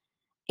get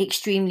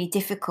extremely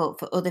difficult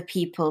for other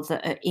people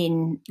that are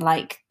in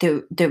like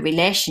the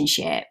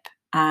relationship.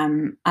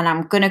 And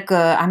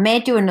I may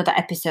do another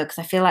episode because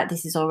I feel like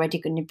this is already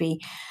going to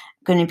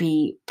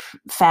be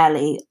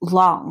fairly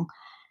long.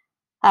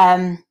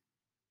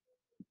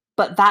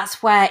 But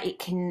that's where it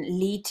can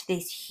lead to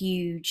this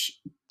huge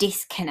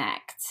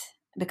disconnect,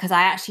 because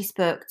I actually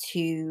spoke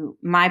to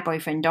my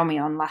boyfriend Domi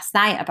on last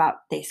night about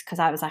this, because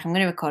I was like, I'm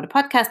going to record a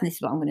podcast and this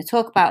is what I'm going to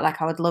talk about.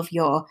 Like, I would love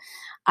your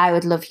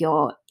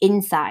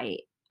insight.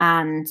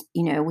 And,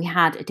 we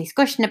had a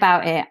discussion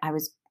about it. I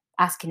was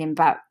asking him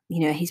about,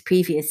 his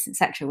previous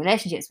sexual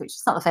relationships, which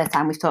is not the first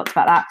time we've talked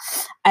about that.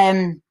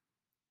 And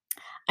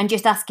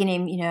just asking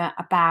him,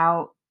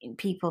 about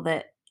people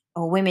that,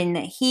 or women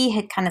that he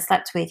had kind of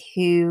slept with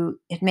who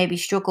had maybe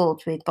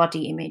struggled with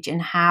body image,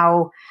 and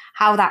how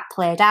that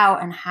played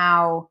out, and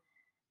how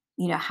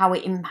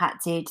it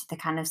impacted the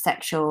kind of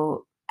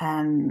sexual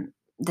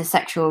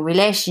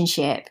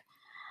relationship.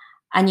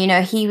 And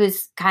he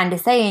was kind of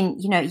saying,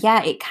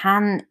 yeah, it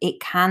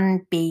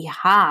can be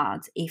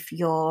hard if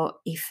you're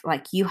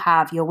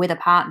with a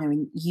partner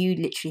and you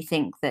literally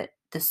think that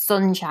the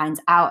sun shines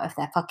out of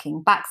their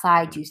fucking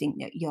backside. You think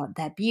that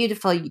they're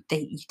beautiful. You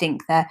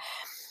think they're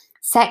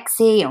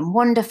sexy and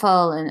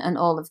wonderful and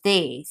all of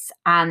these,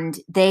 and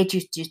they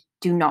just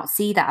do not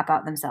see that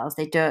about themselves.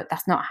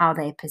 That's not how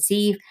they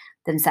perceive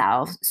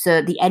themselves.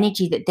 So the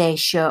energy that they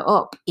show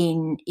up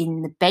in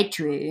the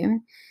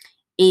bedroom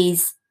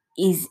is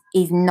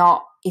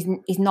not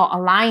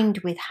aligned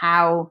with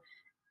how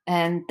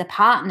the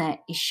partner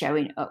is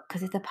showing up.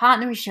 Because if the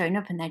partner is showing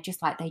up and they're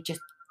just like,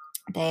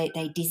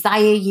 they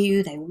desire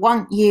you, they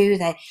want you,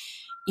 they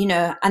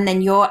and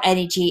then your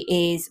energy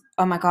is,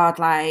 oh my god,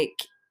 like,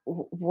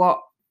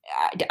 what,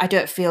 I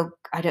don't feel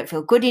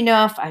good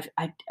enough.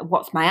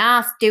 What's my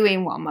ass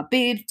doing? What are my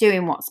boobs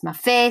doing? What's my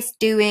face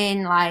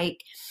doing?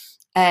 Like,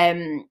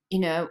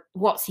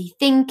 what's he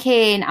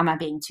thinking? Am I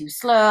being too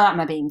slow? Am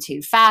I being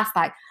too fast?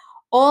 Like,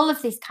 all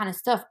of this kind of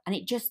stuff. And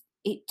it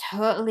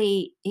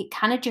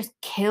kind of just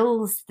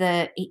kills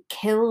the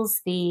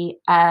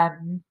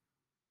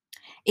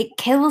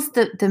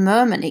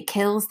moment. It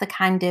kills the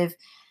kind of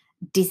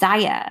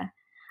desire.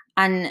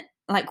 And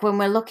like, when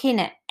we're looking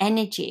at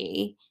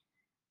energy,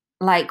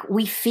 like,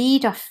 we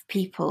feed off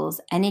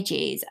people's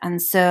energies. And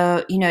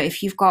so,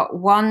 if you've got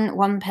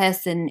one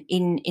person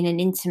in an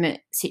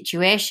intimate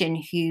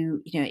situation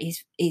who,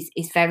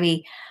 is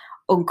very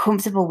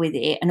uncomfortable with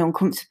it and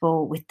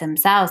uncomfortable with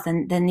themselves,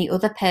 then the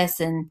other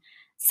person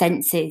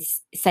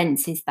senses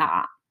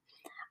that.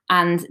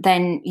 And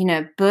then,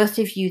 both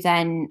of you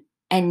then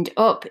end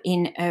up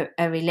in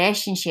a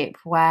relationship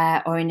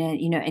where, or in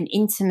an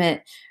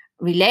intimate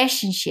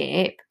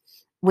relationship,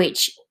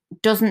 which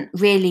doesn't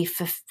really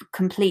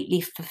completely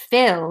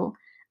fulfill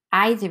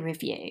either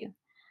of you.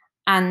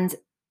 And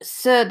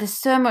so there's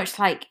so much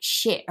like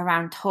shit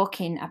around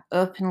talking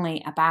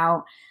openly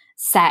about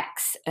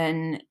sex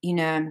and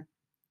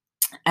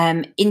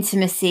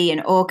intimacy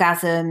and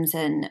orgasms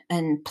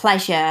and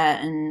pleasure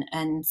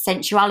and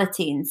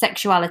sensuality and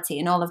sexuality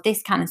and all of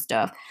this kind of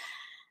stuff,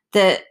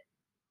 that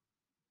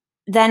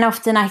then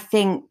often I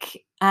think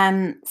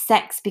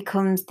sex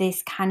becomes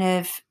this kind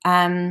of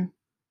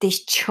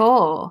this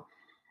chore,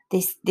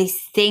 this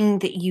thing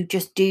that you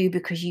just do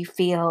because you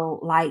feel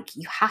like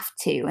you have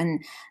to,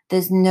 and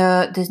there's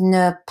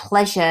no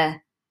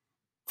pleasure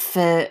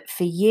for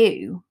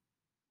you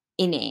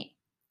in it.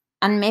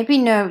 And maybe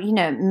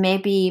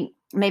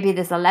maybe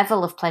there's a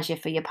level of pleasure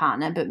for your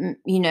partner, but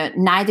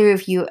neither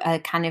of you are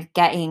kind of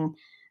getting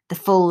the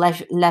full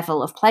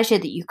level of pleasure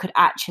that you could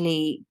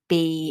actually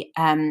be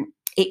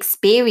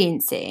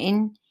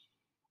experiencing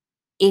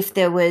if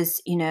there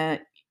was,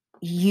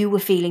 you were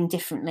feeling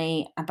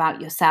differently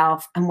about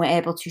yourself and were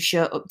able to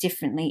show up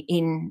differently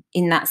in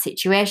that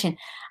situation.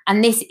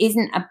 And this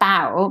isn't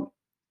about,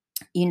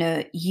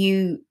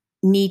 you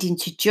needing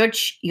to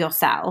judge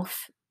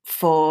yourself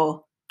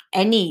for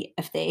any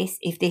of this.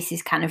 If this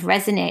is kind of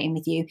resonating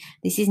with you,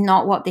 this is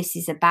not what this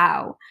is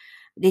about.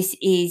 This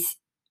is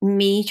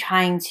me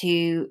trying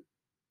to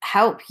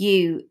help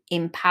you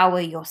empower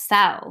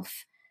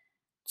yourself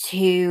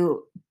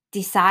to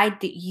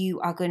decide that you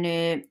are going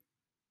to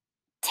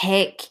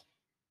take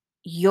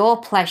your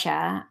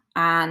pleasure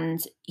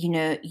and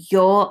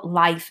your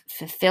life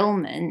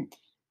fulfillment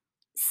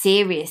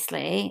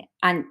seriously,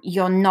 and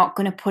you're not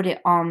going to put it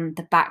on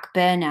the back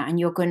burner, and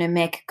you're going to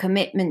make a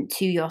commitment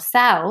to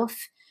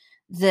yourself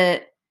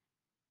that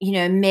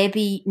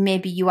maybe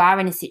you are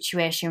in a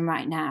situation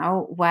right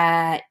now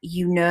where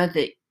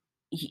that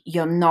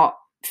you're not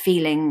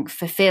feeling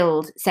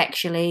fulfilled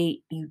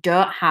sexually, you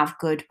don't have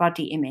good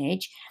body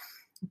image,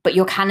 but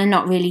you're kind of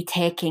not really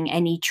taking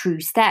any true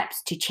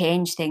steps to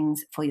change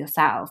things for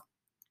yourself.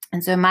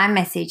 And so my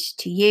message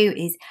to you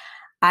is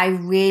I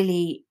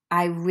really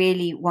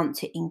want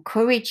to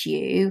encourage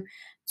you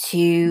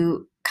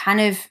to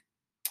kind of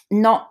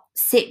not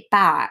sit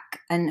back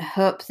and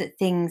hope that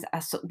things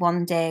are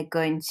one day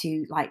going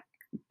to like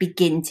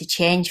begin to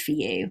change for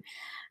you,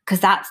 because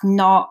that's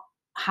not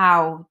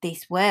how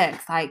this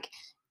works. Like,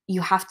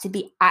 you have to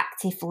be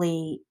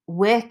actively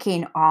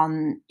working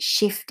on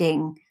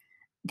shifting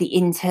the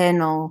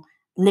internal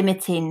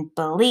limiting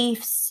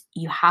beliefs.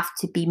 You have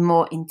to be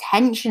more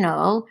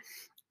intentional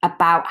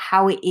about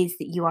how it is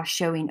that you are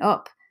showing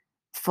up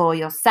for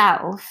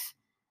yourself,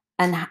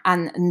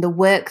 and the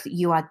work that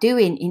you are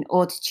doing in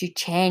order to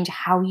change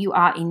how you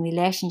are in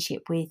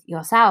relationship with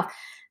yourself.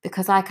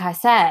 Because like I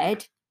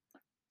said,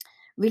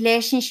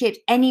 relationships,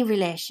 any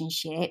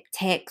relationship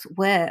takes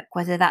work,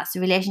 whether that's a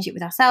relationship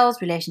with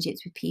ourselves,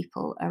 relationships with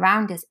people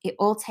around us. It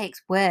all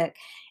takes work.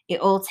 It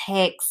all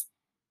takes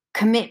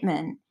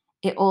commitment.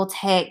 It all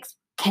takes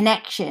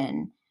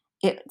connection.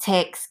 It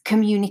takes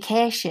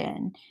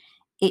communication.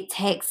 It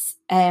takes,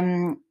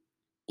 being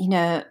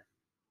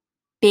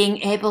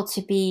able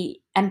to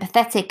be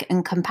empathetic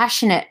and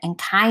compassionate and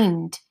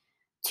kind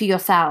to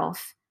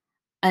yourself,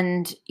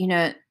 and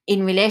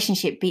in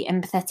relationship be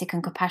empathetic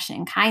and compassionate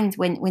and kind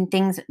when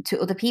things to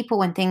other people,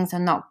 when things are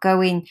not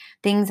going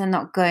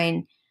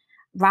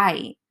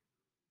right.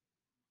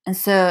 And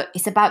so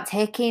it's about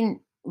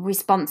taking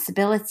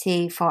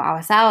responsibility for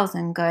ourselves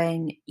and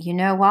going, you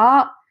know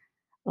what,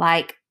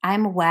 like,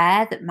 I'm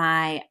aware that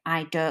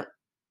I don't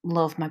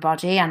love my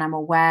body, and I'm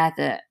aware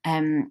that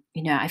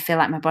I feel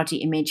like my body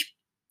image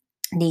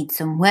needs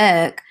some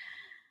work.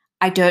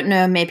 I don't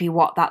know maybe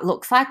what that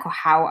looks like or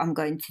how I'm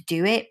going to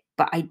do it,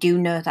 but I do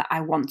know that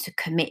I want to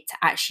commit to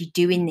actually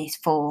doing this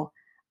for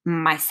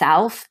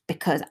myself,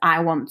 because I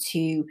want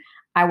to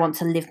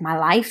live my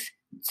life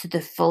to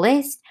the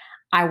fullest.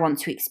 I want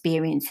to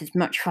experience as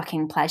much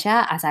fucking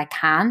pleasure as I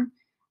can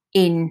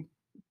in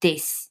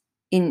this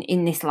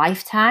this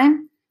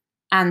lifetime.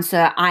 And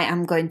so I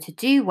am going to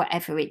do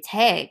whatever it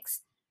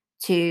takes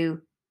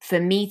for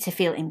me to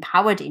feel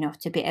empowered enough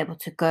to be able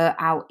to go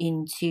out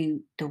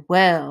into the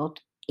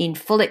world in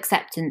full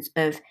acceptance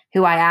of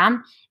who I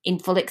am, in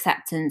full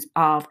acceptance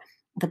of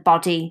the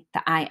body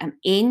that I am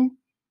in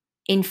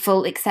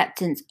full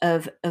acceptance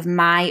of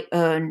my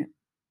own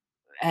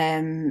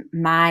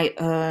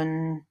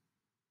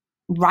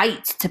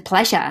right to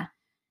pleasure,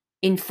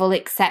 in full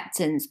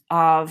acceptance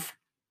of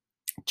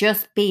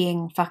just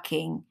being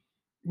fucking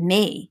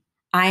me.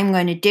 I'm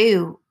going to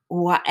do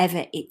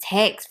whatever it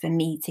takes for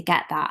me to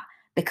get that,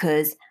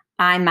 because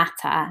I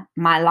matter,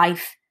 my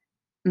life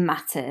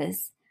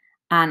matters,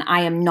 and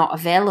I am not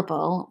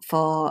available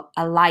for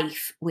a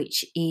life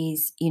which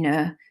is,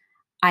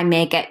 I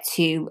may get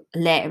to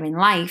later in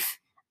life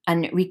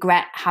and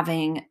regret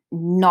having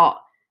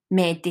not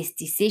made this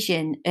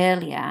decision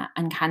earlier,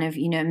 and kind of,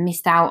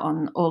 missed out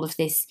on all of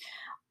this,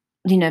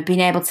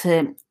 being able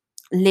to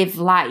live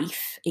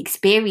life,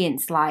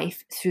 experience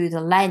life through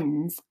the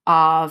lens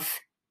of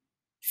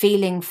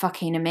feeling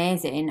fucking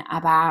amazing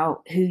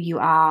about who you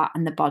are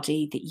and the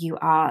body that you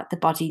are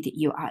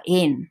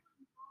in.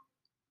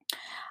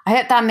 I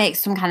hope that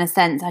makes some kind of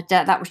sense.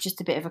 That was just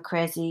a bit of a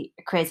crazy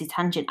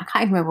tangent. I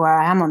can't even remember where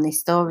I am on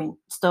this story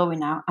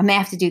now. I may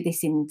have to do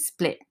this in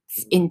split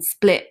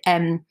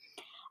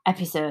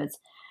episodes.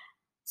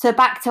 So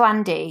back to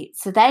Andy.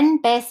 So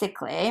then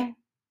basically,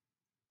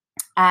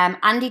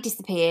 Andy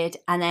disappeared,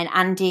 and then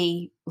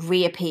Andy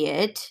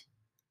reappeared,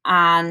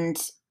 and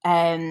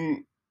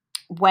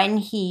when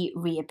he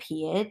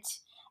reappeared,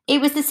 it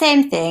was the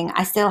same thing.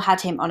 I still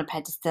had him on a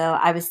pedestal.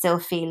 I was still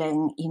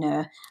feeling,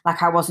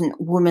 like I wasn't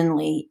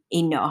womanly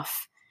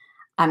enough.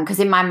 Because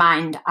in my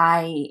mind,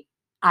 I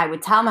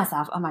would tell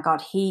myself, oh my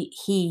God,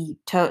 he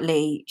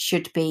totally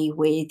should be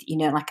with,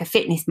 like a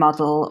fitness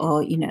model,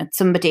 or,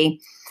 somebody,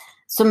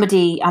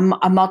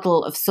 a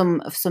model of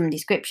some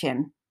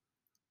description.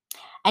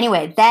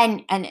 Anyway,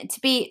 then, and to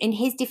be in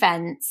his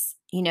defense,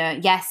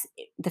 yes,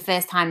 the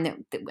first time that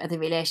the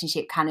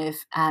relationship kind of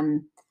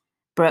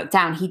broke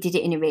down, he did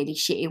it in a really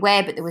shitty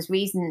way, but there was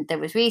reasons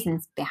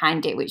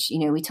behind it, which,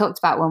 we talked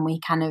about when we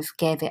kind of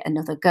gave it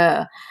another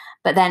go.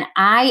 But then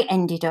I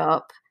ended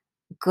up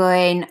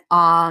going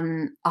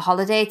on a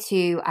holiday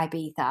to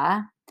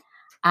Ibiza,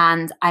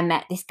 and I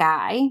met this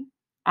guy,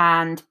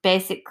 and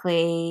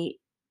basically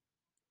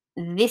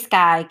this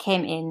guy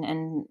came in,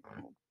 and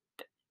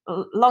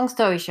long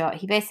story short,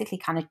 he basically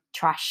kind of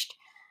trashed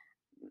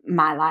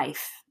my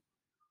life.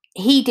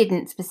 He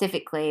didn't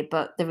specifically,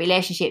 but the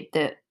relationship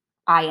that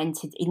I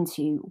entered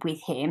into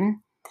with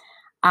him,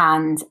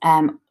 and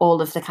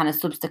all of the kind of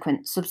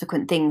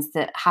subsequent things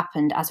that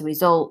happened as a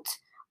result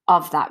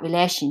of that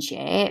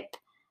relationship,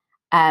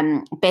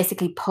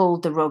 basically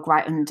pulled the rug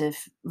right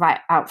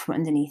out from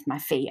underneath my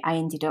feet. I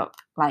ended up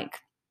like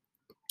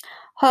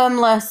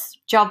homeless,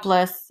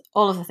 jobless,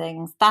 all of the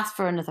things. That's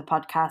for another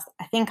podcast.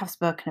 I think I've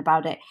spoken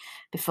about it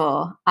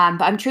before.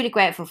 But I'm truly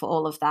grateful for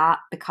all of that,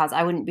 because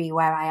I wouldn't be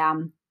where I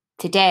am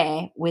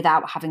today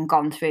without having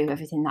gone through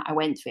everything that I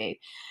went through.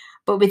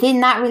 But within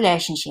that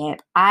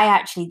relationship,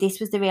 this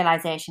was the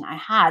realization I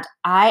had.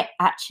 I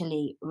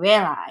actually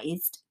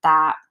realized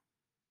that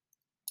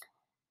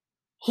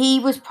he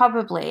was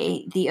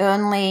probably the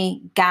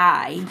only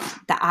guy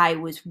that I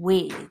was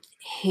with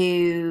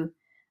who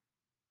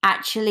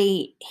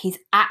actually, his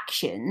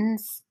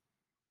actions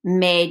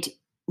made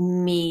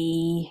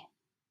me,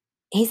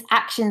 his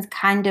actions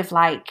kind of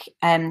like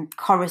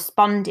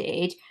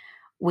corresponded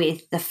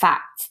with the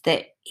fact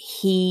that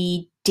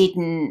he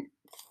didn't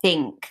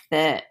think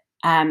that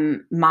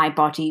my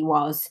body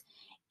was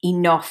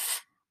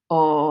enough,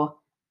 or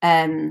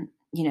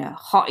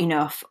hot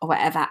enough, or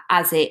whatever,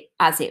 as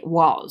it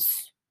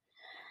was,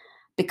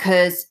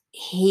 because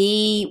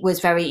he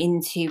was very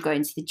into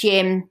going to the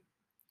gym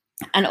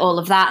and all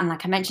of that. And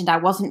like I mentioned, I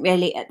wasn't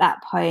really at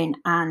that point.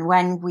 And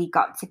when we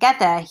got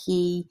together,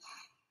 he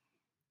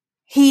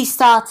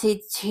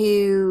started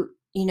to,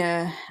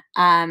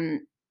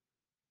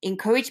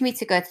 encourage me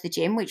to go to the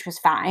gym, which was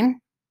fine.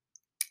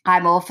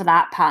 I'm all for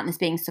that, partners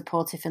being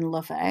supportive and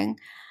loving.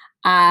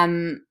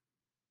 But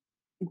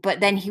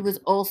then he was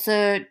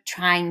also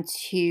trying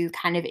to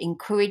kind of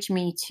encourage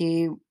me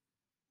to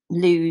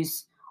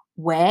lose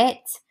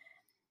weight,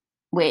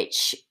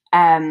 which,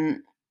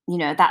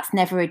 that's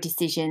never a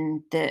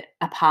decision that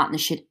a partner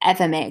should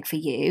ever make for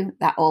you.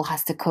 That all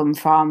has to come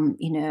from,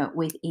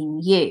 within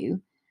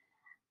you.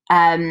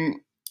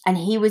 And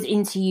he was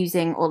into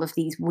using all of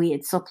these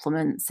weird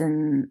supplements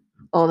and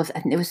all of, I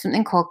think there was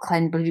something called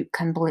clenbuterol.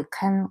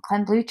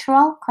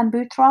 I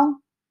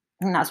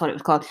think that's what it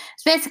was called.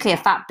 It's basically a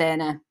fat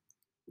burner.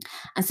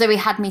 And so he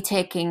had me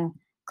taking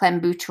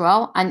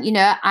clenbuterol, and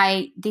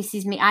this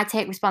is me, I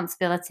take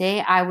responsibility.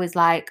 I was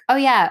like, oh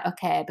yeah,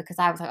 okay, because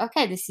I was like,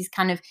 okay, this is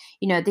kind of,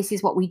 this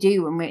is what we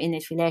do when we're in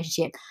this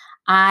relationship.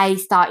 I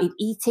started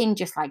eating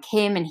just like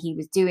him, and he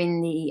was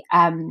doing the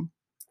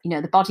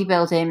the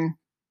bodybuilding,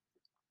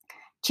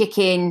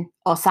 chicken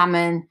or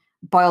salmon,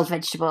 boiled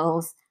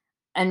vegetables,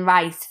 and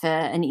rice for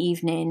an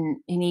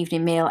evening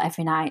meal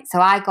every night.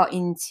 So I got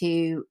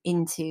into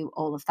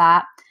all of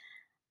that.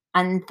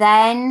 And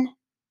then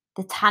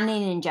the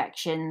tanning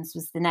injections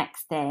was the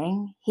next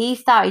thing. He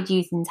started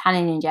using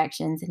tanning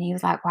injections, and he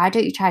was like, why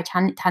don't you try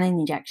tanning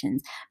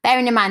injections?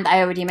 Bearing in mind that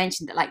I already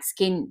mentioned that, like,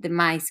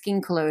 my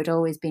skin color had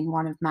always been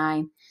one of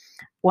my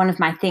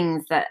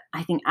things that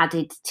I think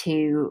added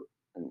to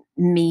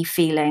me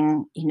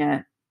feeling,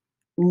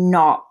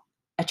 not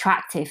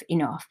attractive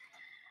enough.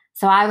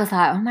 So I was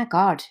like, oh my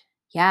God,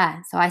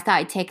 yeah. So I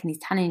started taking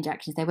these tanning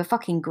injections. They were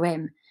fucking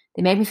grim.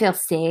 They made me feel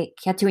sick.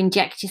 You had to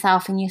inject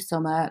yourself in your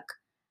stomach.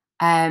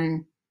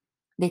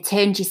 They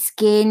turned your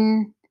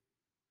skin.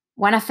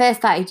 When I first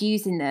started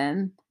using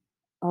them,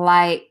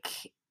 like,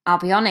 I'll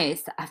be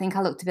honest, I think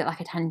I looked a bit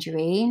like a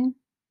tangerine.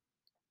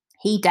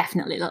 He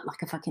definitely looked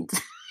like a fucking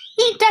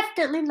he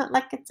definitely looked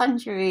like a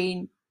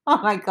tangerine. Oh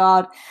my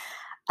God.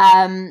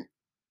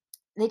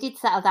 They did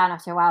settle down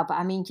after a while, but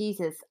I mean,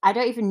 Jesus, I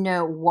don't even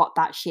know what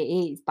that shit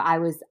is, but I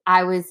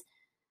was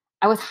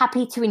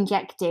happy to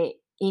inject it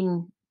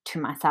into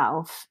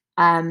myself,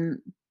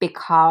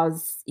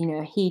 because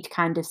he'd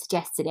kind of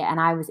suggested it, and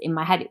I was in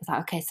my head. It was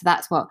like, okay, so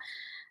that's what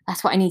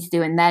I need to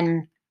do, and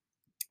then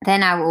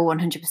I will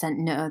 100%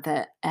 know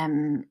that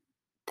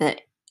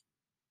that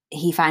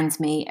he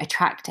finds me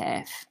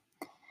attractive.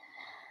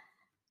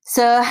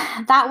 So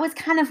that was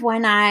kind of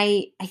when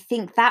I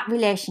think that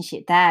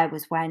relationship there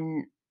was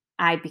when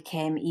I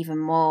became even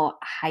more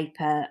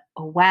hyper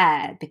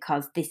aware,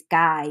 because this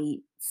guy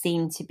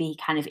seemed to be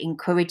kind of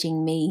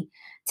encouraging me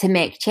to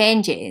make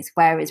changes,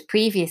 whereas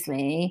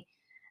previously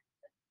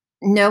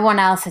no one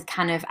else had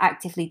kind of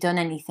actively done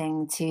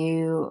anything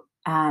to,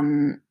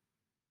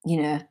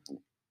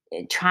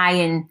 try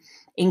and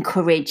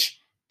encourage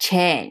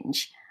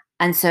change.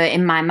 And so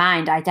in my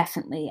mind, I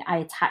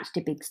attached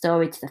a big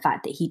story to the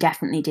fact that he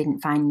definitely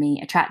didn't find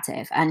me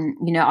attractive. And,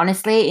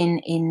 honestly,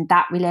 in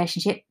that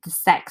relationship, the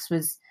sex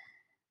was,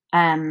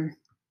 yeah,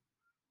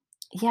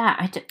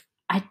 I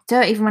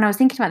don't even, when I was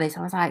thinking about this,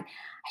 I was like,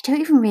 I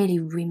don't even really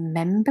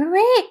remember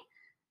it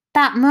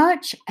that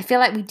much. I feel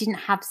like we didn't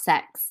have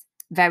sex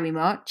very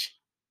much.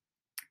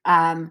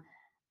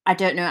 I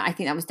don't know. I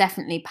think that was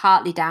definitely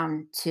partly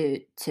down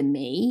to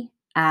me,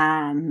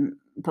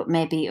 but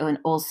maybe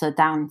also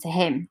down to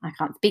him. I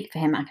can't speak for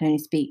him. I can only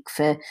speak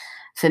for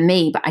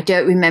me. But I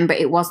don't remember.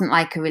 It wasn't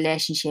like a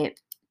relationship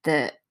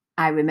that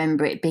I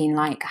remember it being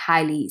like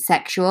highly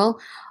sexual.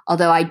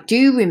 Although I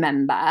do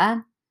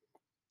remember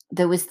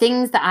there was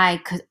things that I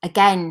could,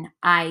 again,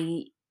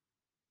 I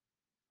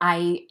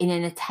in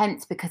an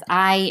attempt, because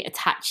I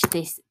attached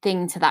this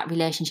thing to that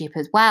relationship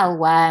as well,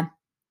 where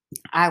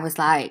I was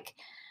like,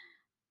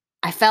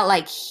 I felt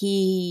like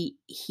he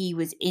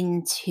was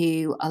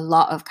into a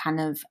lot of kind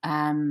of,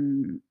 I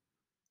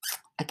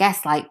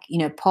guess, like,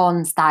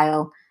 porn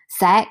style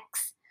sex.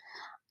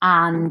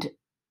 And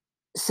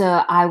so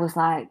I was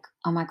like,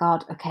 oh my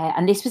God, okay.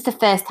 And this was the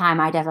first time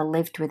I'd ever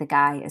lived with a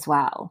guy as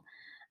well.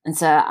 And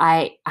so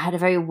I had a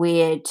very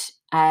weird,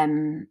 I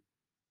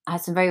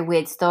had some very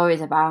weird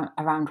stories about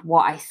around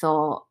what I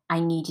thought I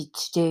needed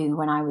to do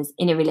when I was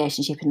in a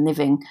relationship and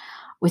living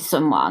with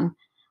someone.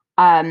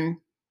 Um,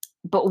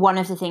 but one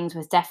of the things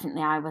was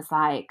definitely I was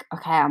like,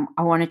 okay,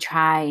 I want to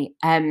try.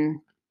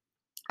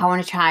 I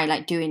want to try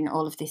like doing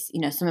all of this,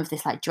 some of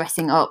this like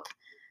dressing up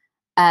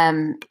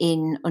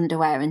in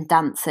underwear and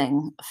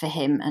dancing for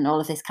him and all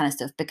of this kind of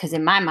stuff. Because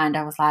in my mind,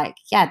 I was like,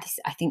 yeah,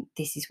 I think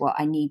this is what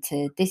I need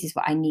to. This is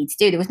what I need to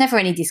do. There was never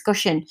any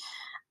discussion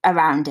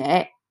around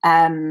it.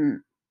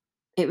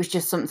 It was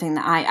just something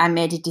that I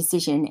made a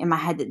decision in my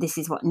head that this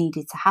is what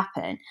needed to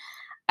happen.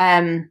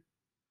 Um,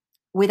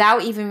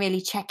 Without even really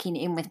checking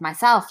in with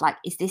myself, like,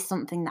 is this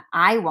something that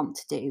I want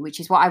to do? Which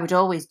is what I would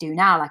always do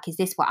now. Like, is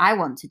this what I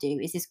want to do?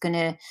 Is this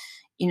gonna,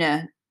 you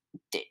know,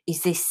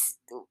 is this,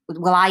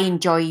 will I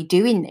enjoy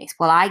doing this?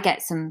 Will I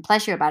get some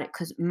pleasure about it?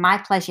 Because my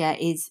pleasure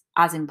is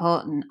as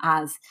important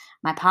as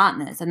my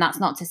partner's. And that's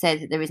not to say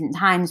that there isn't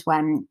times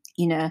when,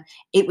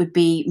 it would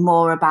be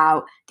more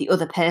about the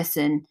other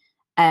person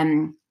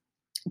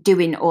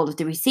doing all of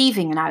the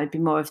receiving and I would be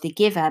more of the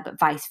giver, but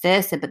vice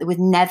versa. But there was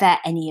never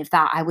any of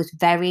that.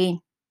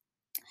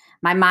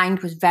 My mind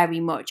was very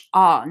much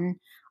on,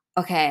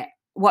 okay,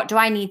 what do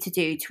I need to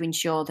do to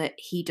ensure that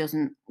he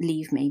doesn't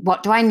leave me?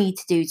 What do I need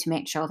to do to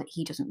make sure that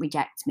he doesn't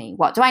reject me?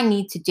 What do I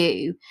need to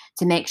do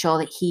to make sure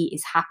that he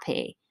is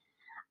happy?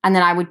 And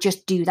then I would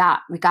just do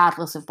that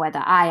regardless of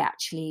whether I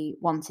actually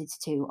wanted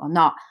to or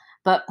not.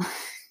 But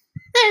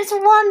there's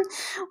oh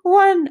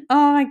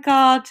my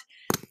God.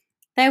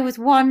 There was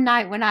one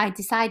night when I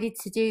decided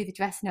to do the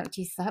dressing up.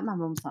 Jesus, I hope my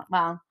mum's not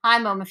well. Hi,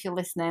 mum, if you're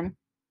listening.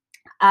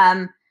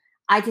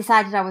 I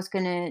decided I was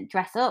going to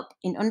dress up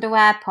in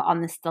underwear, put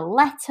on the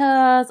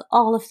stilettos,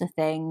 all of the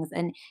things.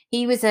 And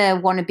he was a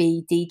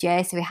wannabe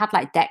DJ. So we had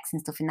like decks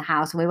and stuff in the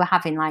house. And we were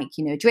having like,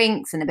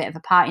 drinks and a bit of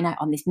a party night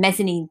on this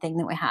mezzanine thing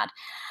that we had.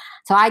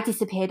 So I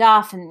disappeared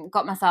off and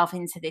got myself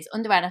into this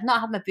underwear. And I've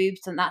not had my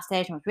boobs done at that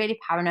stage. I was really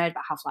paranoid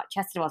about how flat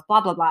chested I was,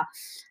 blah, blah, blah.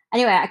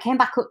 Anyway, I came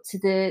back up to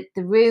the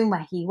room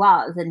where he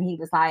was and he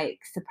was like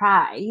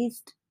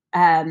surprised.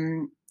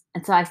 And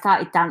so I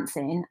started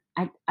dancing.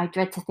 I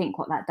dread to think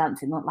what that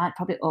dancing looked like,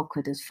 probably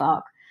awkward as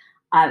fuck.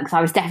 Because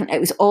I was definitely, it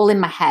was all in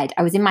my head.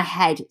 I was in my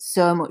head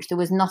so much. There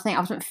was nothing, I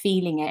wasn't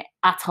feeling it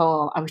at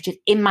all. I was just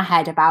in my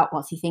head about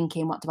what's he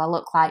thinking? What do I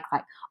look like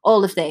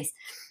all of this.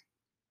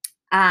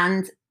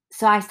 And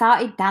so I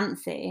started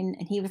dancing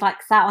and he was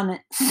like sat on a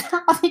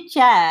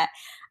chair.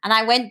 And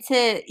I went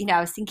to, I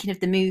was thinking of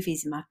the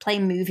movies and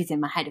playing movies in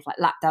my head of like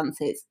lap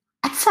dances.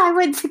 And so I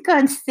went to go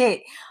and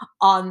sit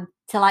to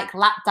like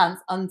lap dance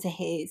onto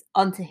his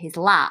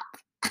lap.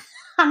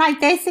 And I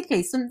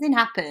basically, something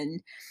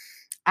happened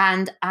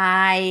and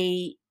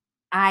I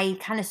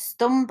kind of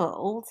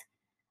stumbled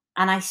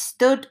and I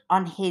stood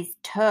on his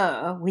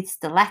toe with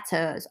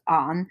stilettos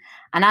on.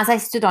 And as I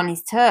stood on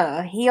his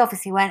toe, he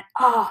obviously went,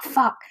 oh,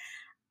 fuck,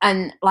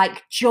 and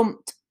like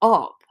jumped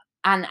up.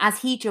 And as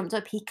he jumped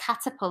up, he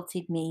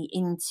catapulted me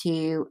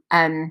into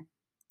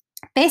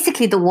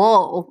basically the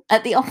wall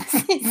at the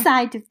opposite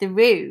side of the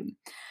room.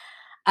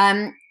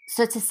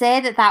 So to say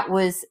that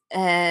was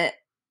a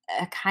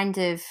kind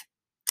of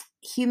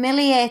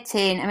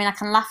humiliating, I mean, I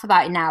can laugh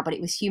about it now, but it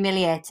was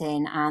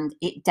humiliating, and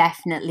it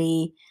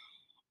definitely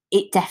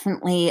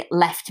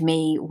left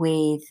me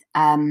with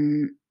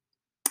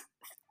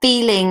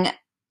feeling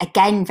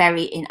again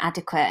very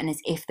inadequate and as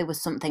if there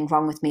was something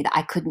wrong with me, that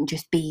I couldn't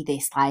just be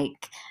this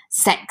like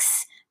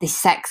sex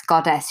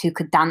goddess who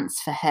could dance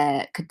for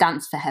her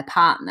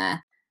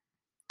partner.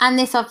 And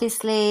this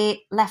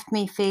obviously left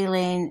me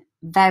feeling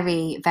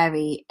very,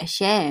 very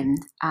ashamed.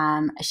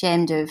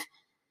 Ashamed of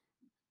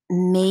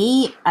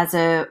me as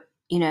a,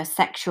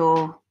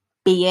 sexual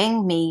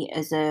being, me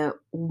as a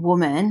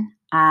woman,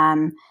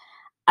 and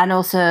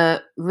also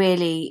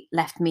really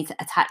left me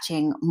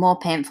attaching more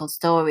painful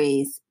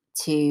stories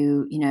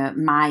to,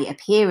 my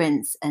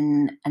appearance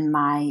and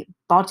my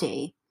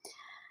body.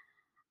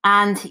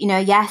 And,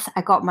 yes,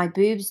 I got my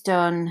boobs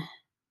done.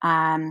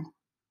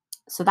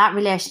 So that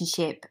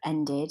relationship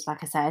ended,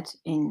 like I said,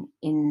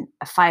 in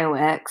a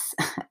fireworks.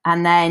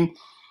 And then,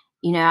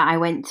 I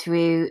went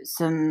through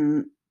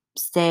some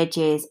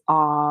stages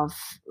of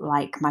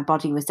like my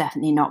body was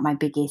definitely not my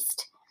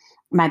biggest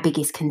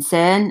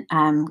concern,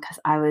 because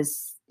I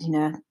was,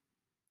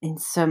 in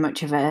so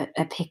much of a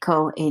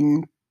pickle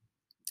in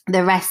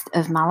the rest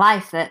of my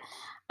life that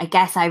I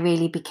guess I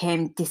really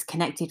became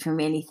disconnected from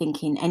really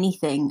thinking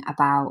anything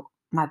about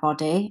my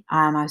body.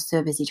 I was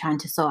so busy trying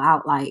to sort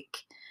out like,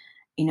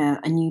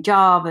 a new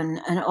job and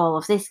all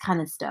of this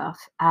kind of stuff.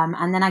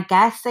 And then I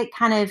guess it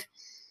kind of,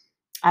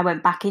 I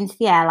went back into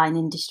the airline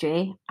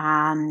industry,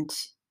 and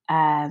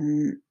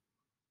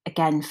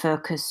again,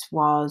 focus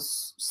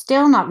was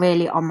still not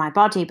really on my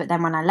body. But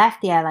then when I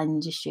left the airline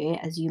industry,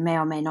 as you may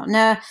or may not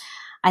know,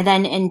 I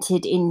then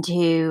entered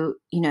into,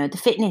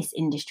 the fitness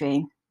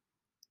industry.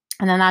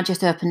 And then that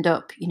just opened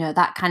up,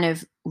 that kind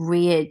of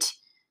weird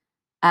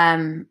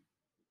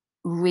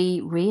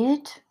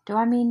reared. Do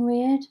I mean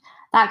reared?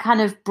 That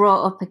kind of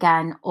brought up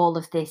again all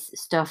of this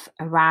stuff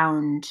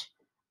around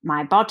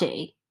my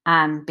body.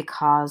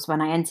 Because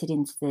when I entered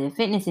into the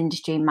fitness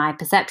industry, my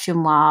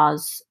perception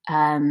was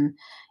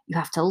you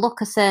have to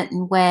look a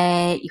certain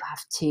way, you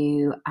have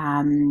to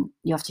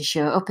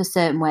show up a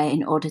certain way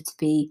in order to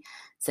be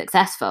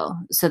successful.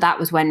 So that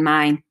was when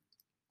my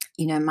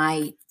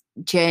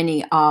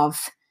journey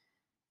of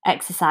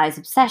exercise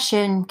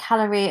obsession,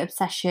 calorie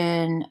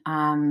obsession,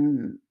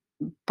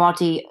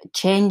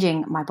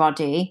 changing my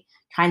body,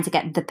 trying to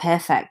get the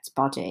perfect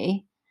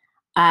body,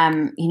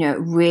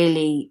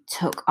 really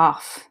took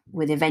off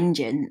with a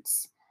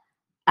vengeance.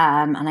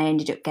 And I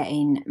ended up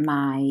getting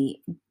my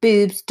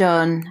boobs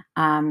done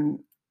kind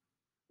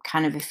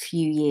of a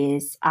few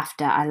years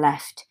after I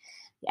left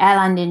the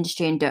airline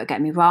industry. And don't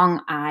get me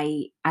wrong,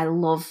 I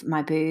love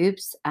my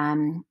boobs.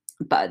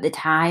 But at the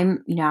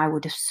time, I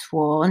would have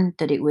sworn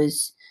that it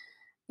was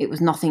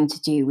nothing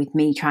to do with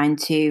me trying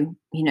to,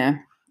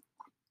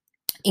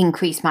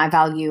 increase my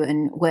value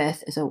and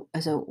worth as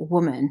a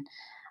woman.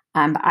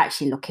 But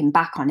actually looking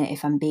back on it,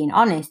 if I'm being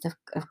honest,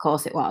 of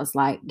course it was.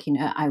 Like,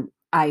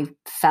 I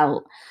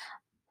felt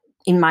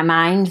in my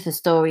mind the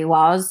story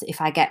was,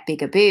 if I get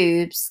bigger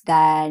boobs,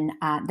 then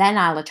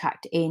I'll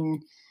attract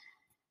in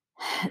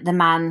the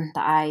man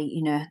that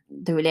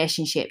the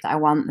relationship that I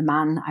want, the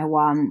man I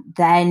want,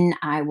 then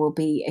I will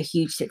be a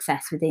huge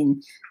success within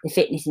the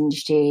fitness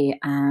industry.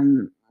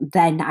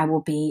 Then I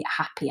will be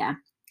happier.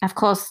 Of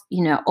course,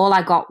 all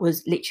I got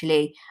was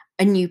literally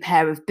a new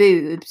pair of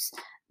boobs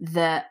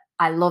that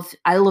I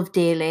love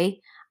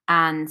dearly.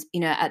 And,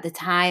 at the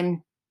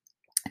time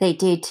they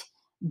did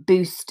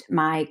boost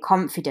my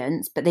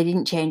confidence, but they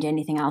didn't change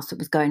anything else that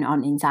was going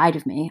on inside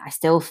of me. I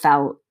still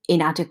felt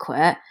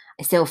inadequate.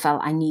 I still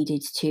felt I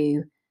needed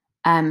to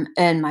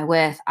earn my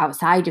worth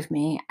outside of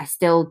me. I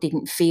still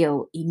didn't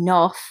feel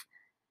enough.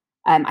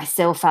 I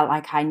still felt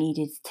like I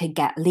needed to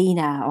get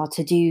leaner or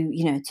to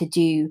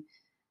do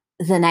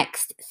the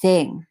next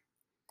thing.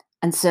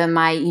 And so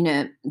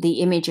the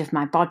image of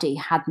my body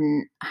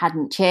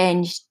hadn't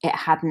changed. It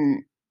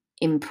hadn't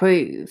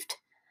improved.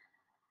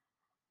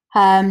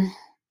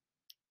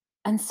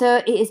 And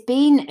so it has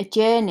been a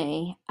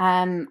journey.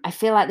 I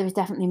feel like there is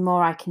definitely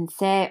more I can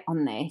say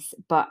on this,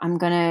 but I'm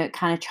going to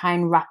kind of try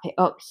and wrap it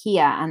up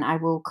here, and I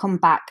will come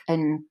back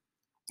and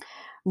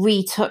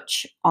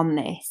retouch on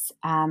this.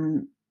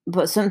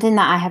 But something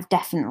that I have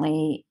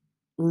definitely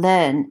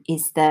learned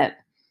is that,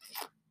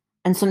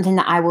 and something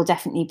that I will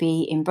definitely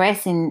be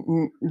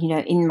embracing,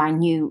 in my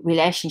new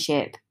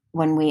relationship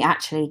when we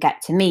actually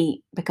get to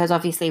meet, because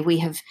obviously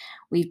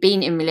we've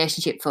been in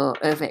relationship for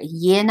over a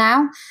year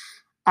now.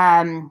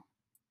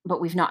 But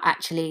we've not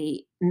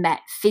actually met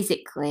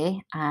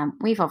physically.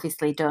 We've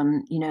obviously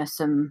done,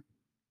 some,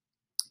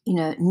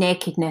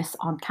 nakedness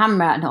on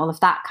camera and all of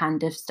that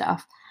kind of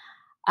stuff.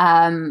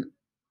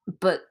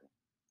 But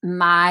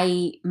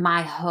my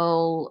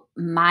whole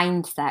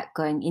mindset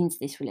going into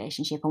this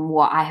relationship, and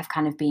what I have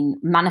kind of been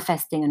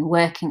manifesting and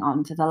working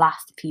on for the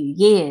last few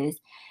years,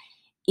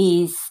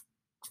 is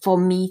for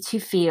me to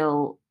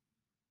feel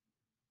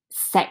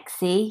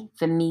sexy,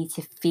 for me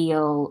to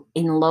feel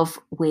in love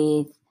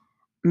with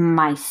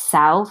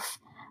myself,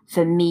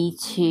 for me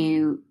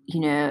to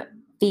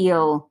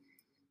feel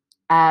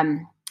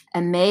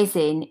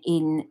amazing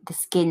in the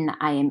skin that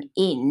I am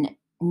in,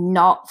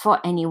 not for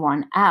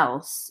anyone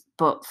else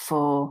but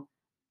for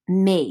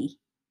me.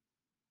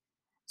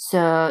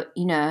 So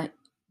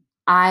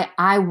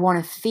I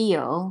want to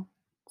feel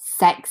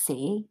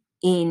sexy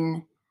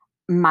in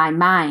my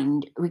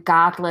mind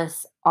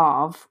regardless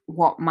of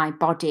what my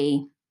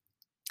body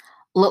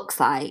looks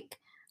like.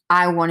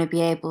 I want to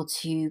be able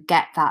to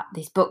get that.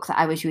 This book that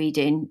I was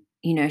reading,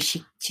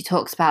 she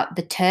talks about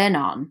the turn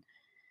on,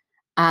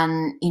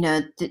 and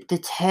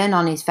the turn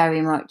on is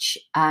very much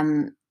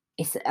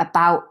it's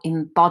about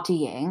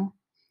embodying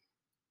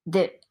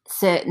the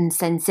certain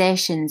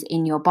sensations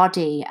in your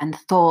body and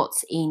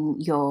thoughts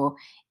in your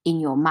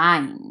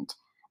mind.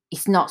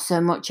 It's not so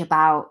much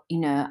about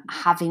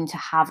having to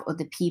have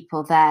other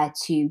people there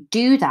to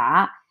do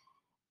that.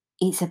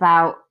 It's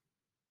about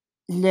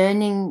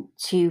learning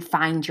to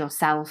find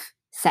yourself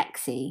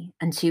sexy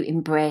and to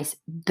embrace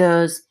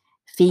those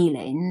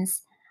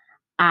feelings.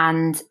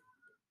 And,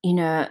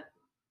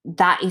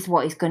 that is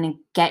what is going to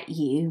get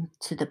you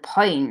to the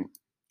point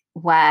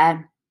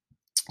where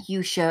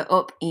you show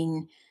up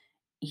in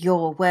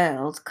your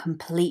world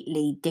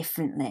completely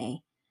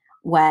differently,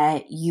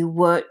 where you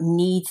won't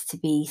need to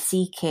be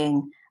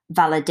seeking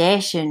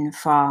validation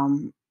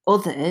from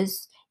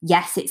others.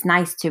 Yes, it's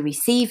nice to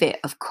receive it,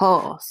 of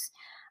course.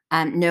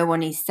 And no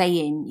one is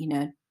saying,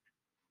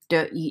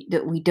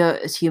 that we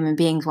don't, as human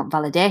beings, want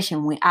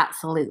validation. We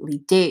absolutely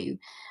do.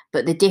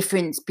 But the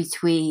difference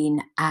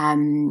between,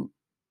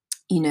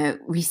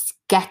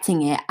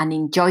 getting it and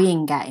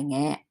enjoying getting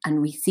it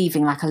and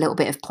receiving like a little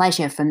bit of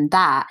pleasure from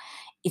that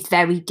is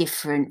very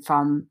different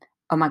from,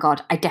 oh my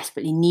God, I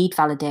desperately need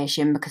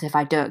validation because if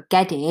I don't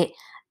get it,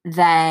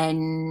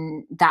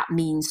 then that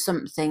means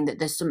something, that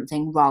there's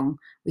something wrong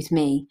with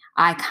me.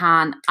 I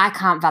can't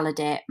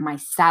validate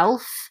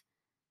myself.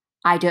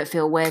 I don't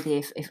feel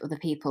worthy if other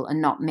people are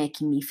not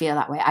making me feel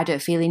that way. I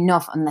don't feel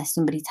enough unless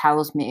somebody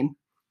tells me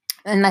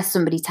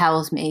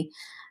that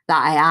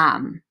I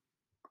am.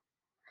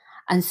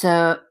 And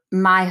so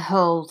my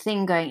whole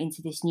thing going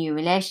into this new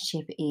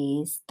relationship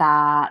is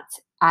that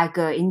I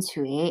go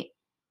into it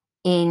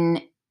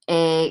in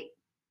a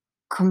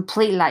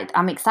completely, like,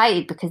 I'm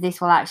excited because this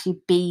will actually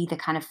be the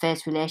kind of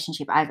first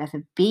relationship I've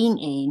ever been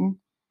in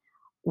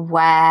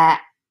where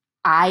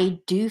I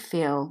do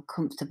feel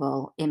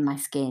comfortable in my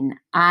skin.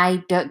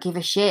 I don't give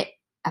a shit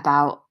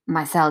about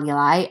my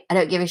cellulite. I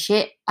don't give a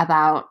shit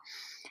about,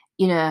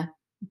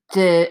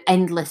 the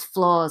endless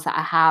flaws that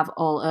I have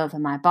all over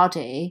my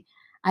body.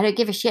 I don't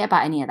give a shit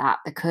about any of that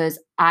because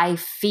I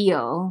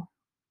feel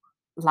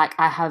like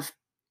I have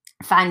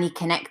finally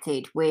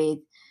connected with,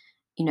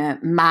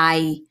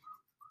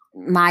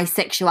 my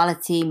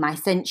sexuality, my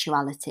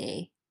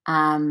sensuality,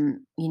 and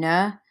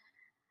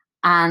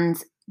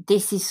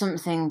this is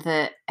something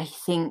that I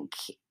think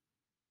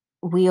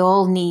we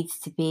all need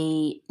to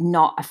be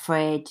not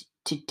afraid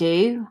to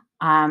do.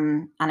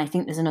 And I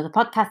think there's another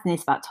podcast in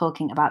this about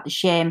talking about the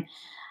shame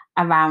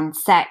around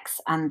sex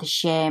and the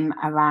shame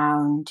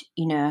around,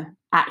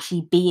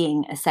 actually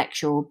being a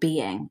sexual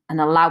being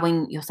and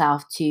allowing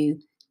yourself to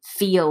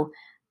feel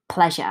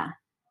pleasure,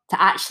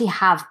 to actually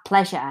have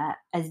pleasure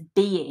as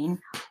being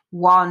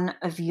one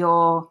of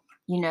your,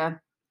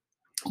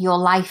 your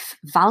life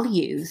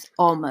values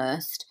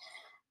almost,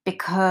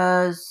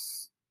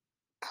 because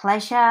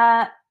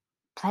pleasure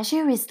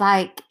is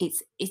like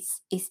it's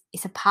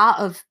a part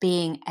of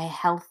being a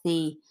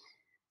healthy,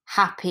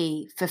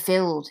 happy,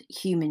 fulfilled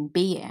human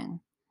being.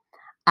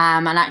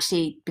 And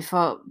actually,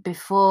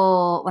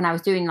 before when I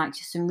was doing like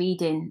just some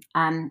reading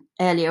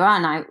earlier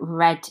on, I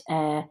read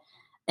an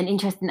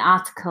interesting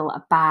article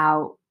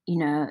about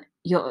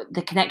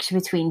the connection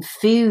between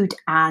food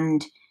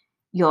and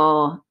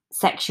your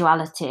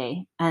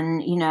sexuality,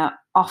 and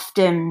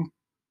often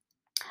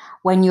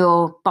when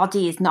your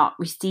body is not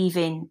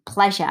receiving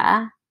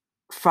pleasure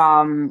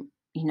from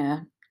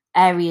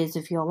areas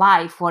of your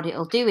life, what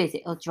it'll do is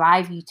it'll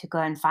drive you to go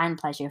and find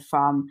pleasure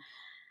from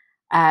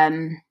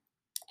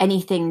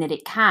anything that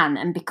it can.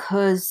 And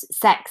because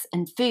sex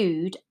and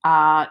food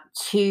are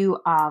two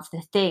of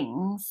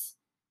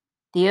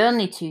the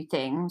only two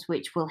things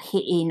which will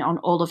hit in on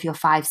all of your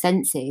five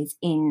senses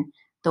in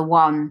the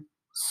one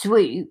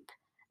swoop,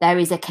 there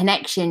is a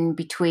connection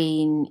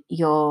between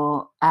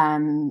your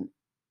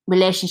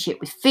relationship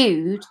with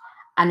food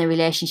and the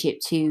relationship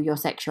to your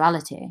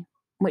sexuality,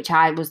 which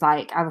I was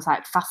like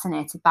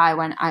fascinated by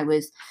when I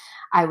was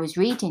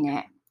reading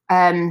it.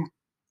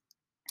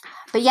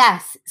 But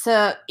yes,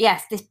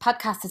 this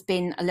podcast has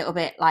been a little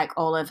bit like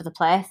all over the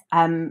place.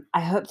 I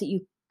hope that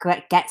you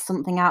got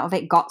something out of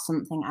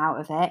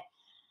it.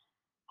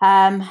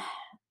 And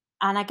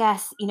I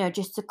guess,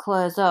 just to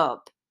close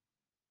up,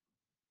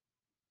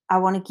 I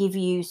want to give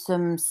you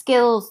some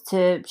skills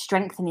to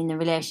strengthening the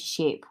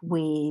relationship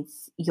with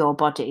your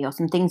body, or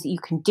some things that you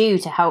can do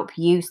to help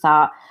you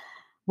start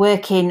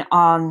working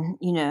on,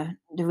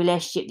 the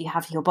relationship that you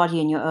have with your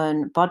body and your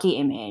own body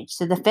image.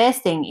 So the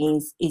first thing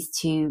is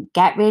to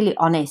get really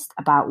honest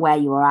about where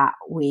you are at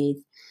with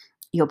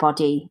your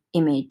body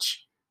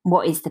image.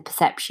 What is the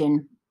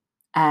perception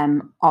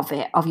of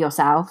it, of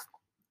yourself?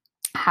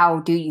 How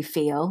do you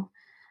feel?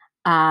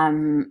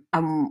 And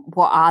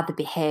what are the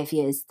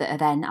behaviors that are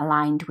then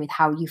aligned with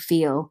how you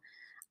feel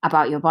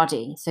about your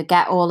body? So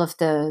get all of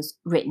those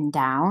written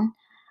down.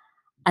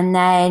 And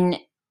then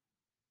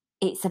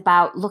it's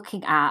about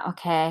looking at,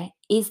 okay,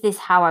 is this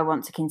how I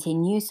want to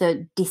continue?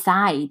 So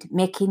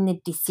making the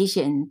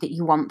decision that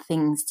you want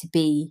things to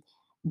be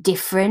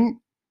different,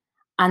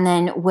 and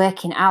then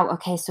working out,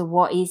 okay, so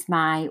what is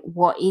my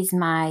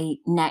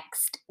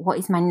next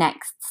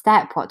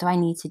step? What do I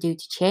need to do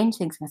to change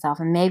things for myself?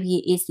 And maybe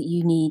it is that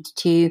you need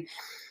to,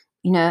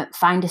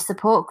 find a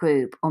support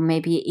group, or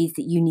maybe it is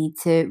that you need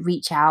to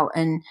reach out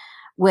and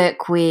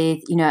work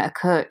with, a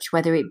coach,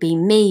 whether it be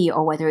me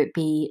or whether it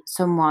be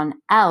someone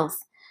else,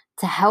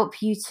 to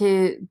help you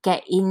to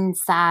get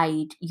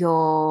inside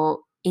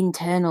your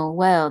internal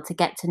world, to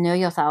get to know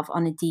yourself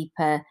on a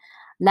deeper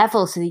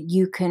level, so that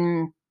you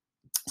can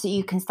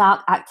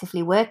start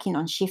actively working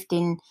on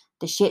shifting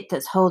the shit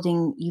that's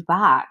holding you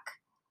back,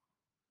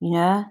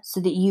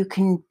 so that you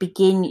can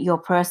begin your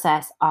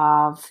process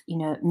of,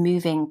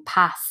 moving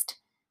past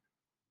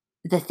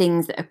the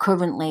things that are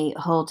currently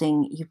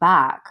holding you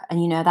back.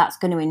 And, that's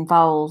going to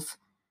involve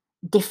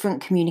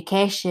different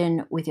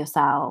communication with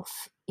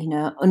yourself,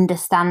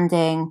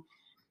 understanding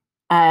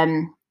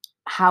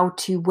how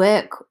to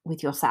work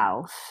with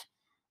yourself.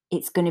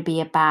 It's going to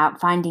be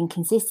about finding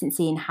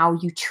consistency in how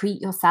you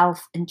treat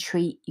yourself and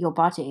treat your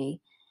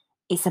body.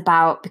 It's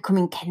about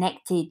becoming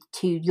connected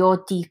to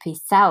your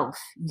deepest self,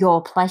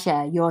 your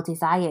pleasure, your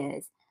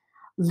desires,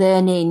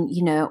 learning,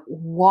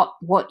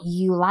 what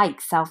you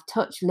like,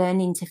 self-touch,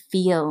 learning to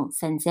feel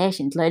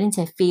sensations, learning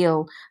to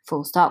feel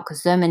full stop,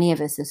 because so many of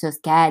us are so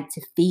scared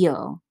to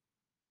feel,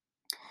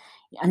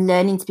 and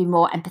learning to be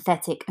more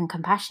empathetic and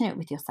compassionate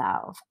with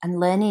yourself, and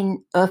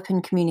learning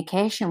open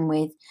communication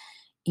with,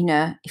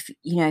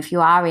 if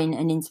you are in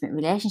an intimate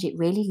relationship,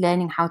 really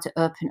learning how to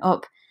open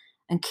up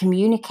and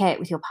communicate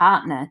with your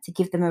partner to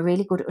give them a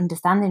really good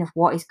understanding of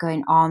what is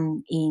going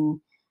on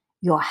in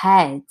your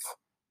head,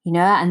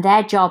 and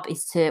their job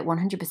is to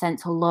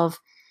 100% to love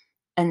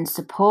and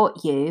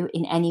support you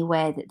in any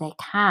way that they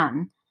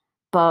can.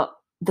 But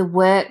the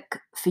work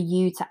for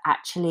you to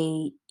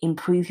actually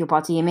improve your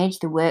body image,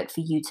 the work for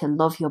you to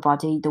love your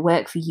body, the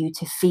work for you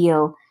to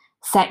feel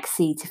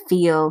sexy, to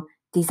feel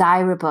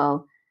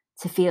desirable,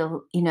 to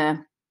feel,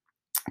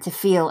 to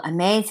feel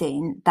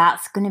amazing,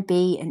 that's going to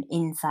be an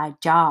inside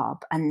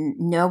job, and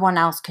no one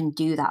else can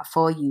do that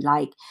for you.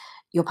 Like,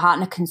 your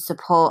partner can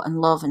support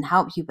and love and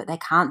help you, but they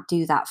can't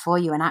do that for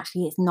you. And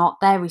actually, it's not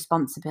their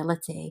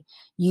responsibility.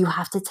 You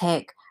have to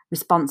take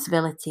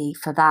responsibility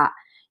for that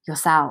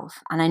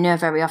yourself. And I know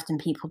very often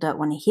people don't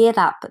want to hear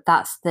that, but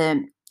that's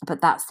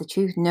the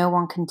truth. No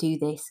one can do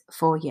this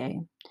for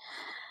you.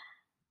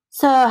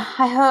 So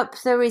I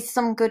hope there is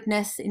some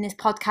goodness in this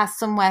podcast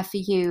somewhere for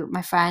you,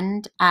 my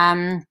friend.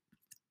 And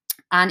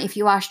if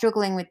you are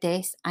struggling with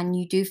this and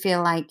you do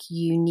feel like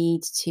you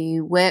need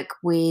to work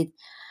with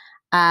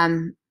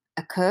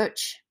a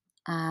coach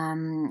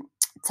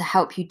to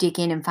help you dig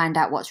in and find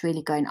out what's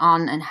really going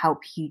on and help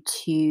you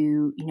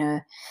to,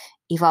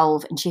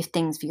 evolve and shift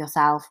things for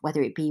yourself,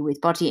 whether it be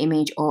with body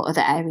image or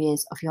other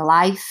areas of your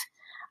life,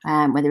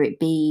 whether it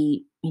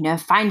be,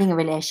 finding a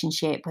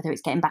relationship, whether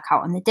it's getting back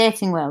out on the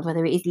dating world,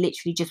 whether it is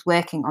literally just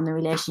working on the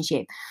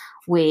relationship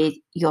with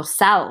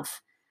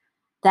yourself,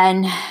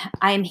 then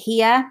I am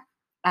here.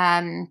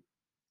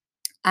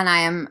 And I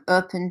am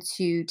open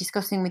to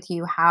discussing with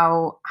you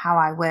how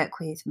I work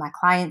with my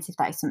clients, if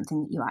that is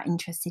something that you are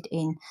interested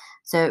in.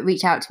 So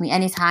reach out to me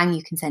anytime.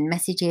 You can send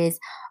messages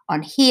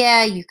on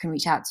here. You can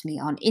reach out to me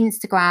on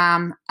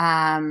Instagram,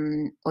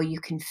 or you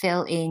can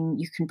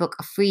book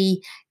a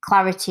free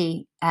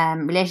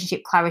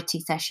relationship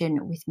clarity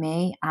session with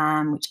me,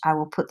 which I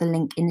will put the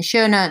link in the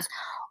show notes.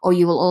 Or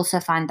you will also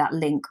find that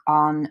link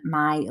on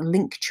my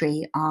link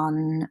tree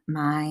on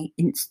my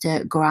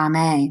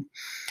Instagram.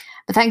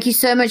 But thank you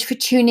so much for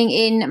tuning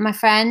in, my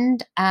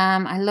friend.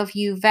 I love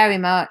you very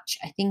much.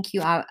 I think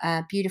you are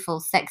a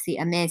beautiful, sexy,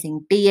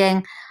 amazing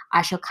being.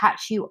 I shall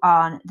catch you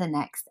on the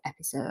next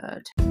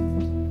episode.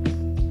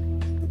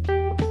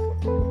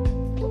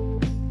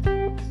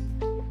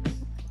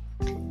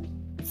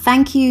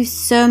 Thank you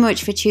so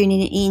much for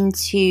tuning in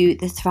to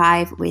the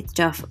Thrive with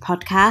Duff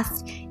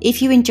podcast.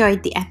 If you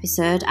enjoyed the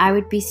episode, I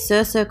would be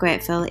so, so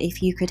grateful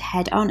if you could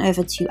head on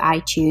over to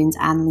iTunes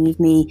and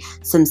leave me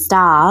some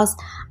stars.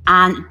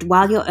 And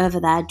while you're over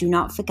there, do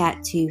not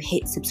forget to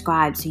hit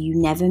subscribe so you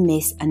never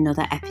miss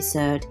another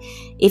episode.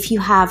 If you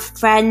have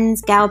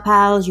friends, gal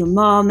pals, your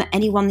mum,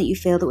 anyone that you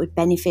feel that would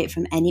benefit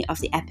from any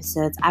of the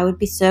episodes, I would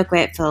be so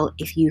grateful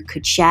if you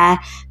could share,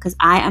 because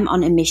I am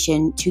on a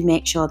mission to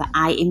make sure that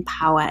I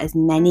empower as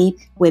many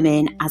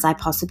women as I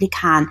possibly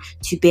can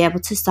to be able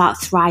to start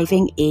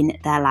thriving in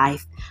their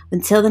life.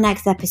 Until the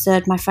next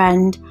episode, my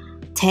friend,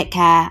 take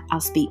care. I'll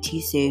speak to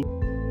you soon.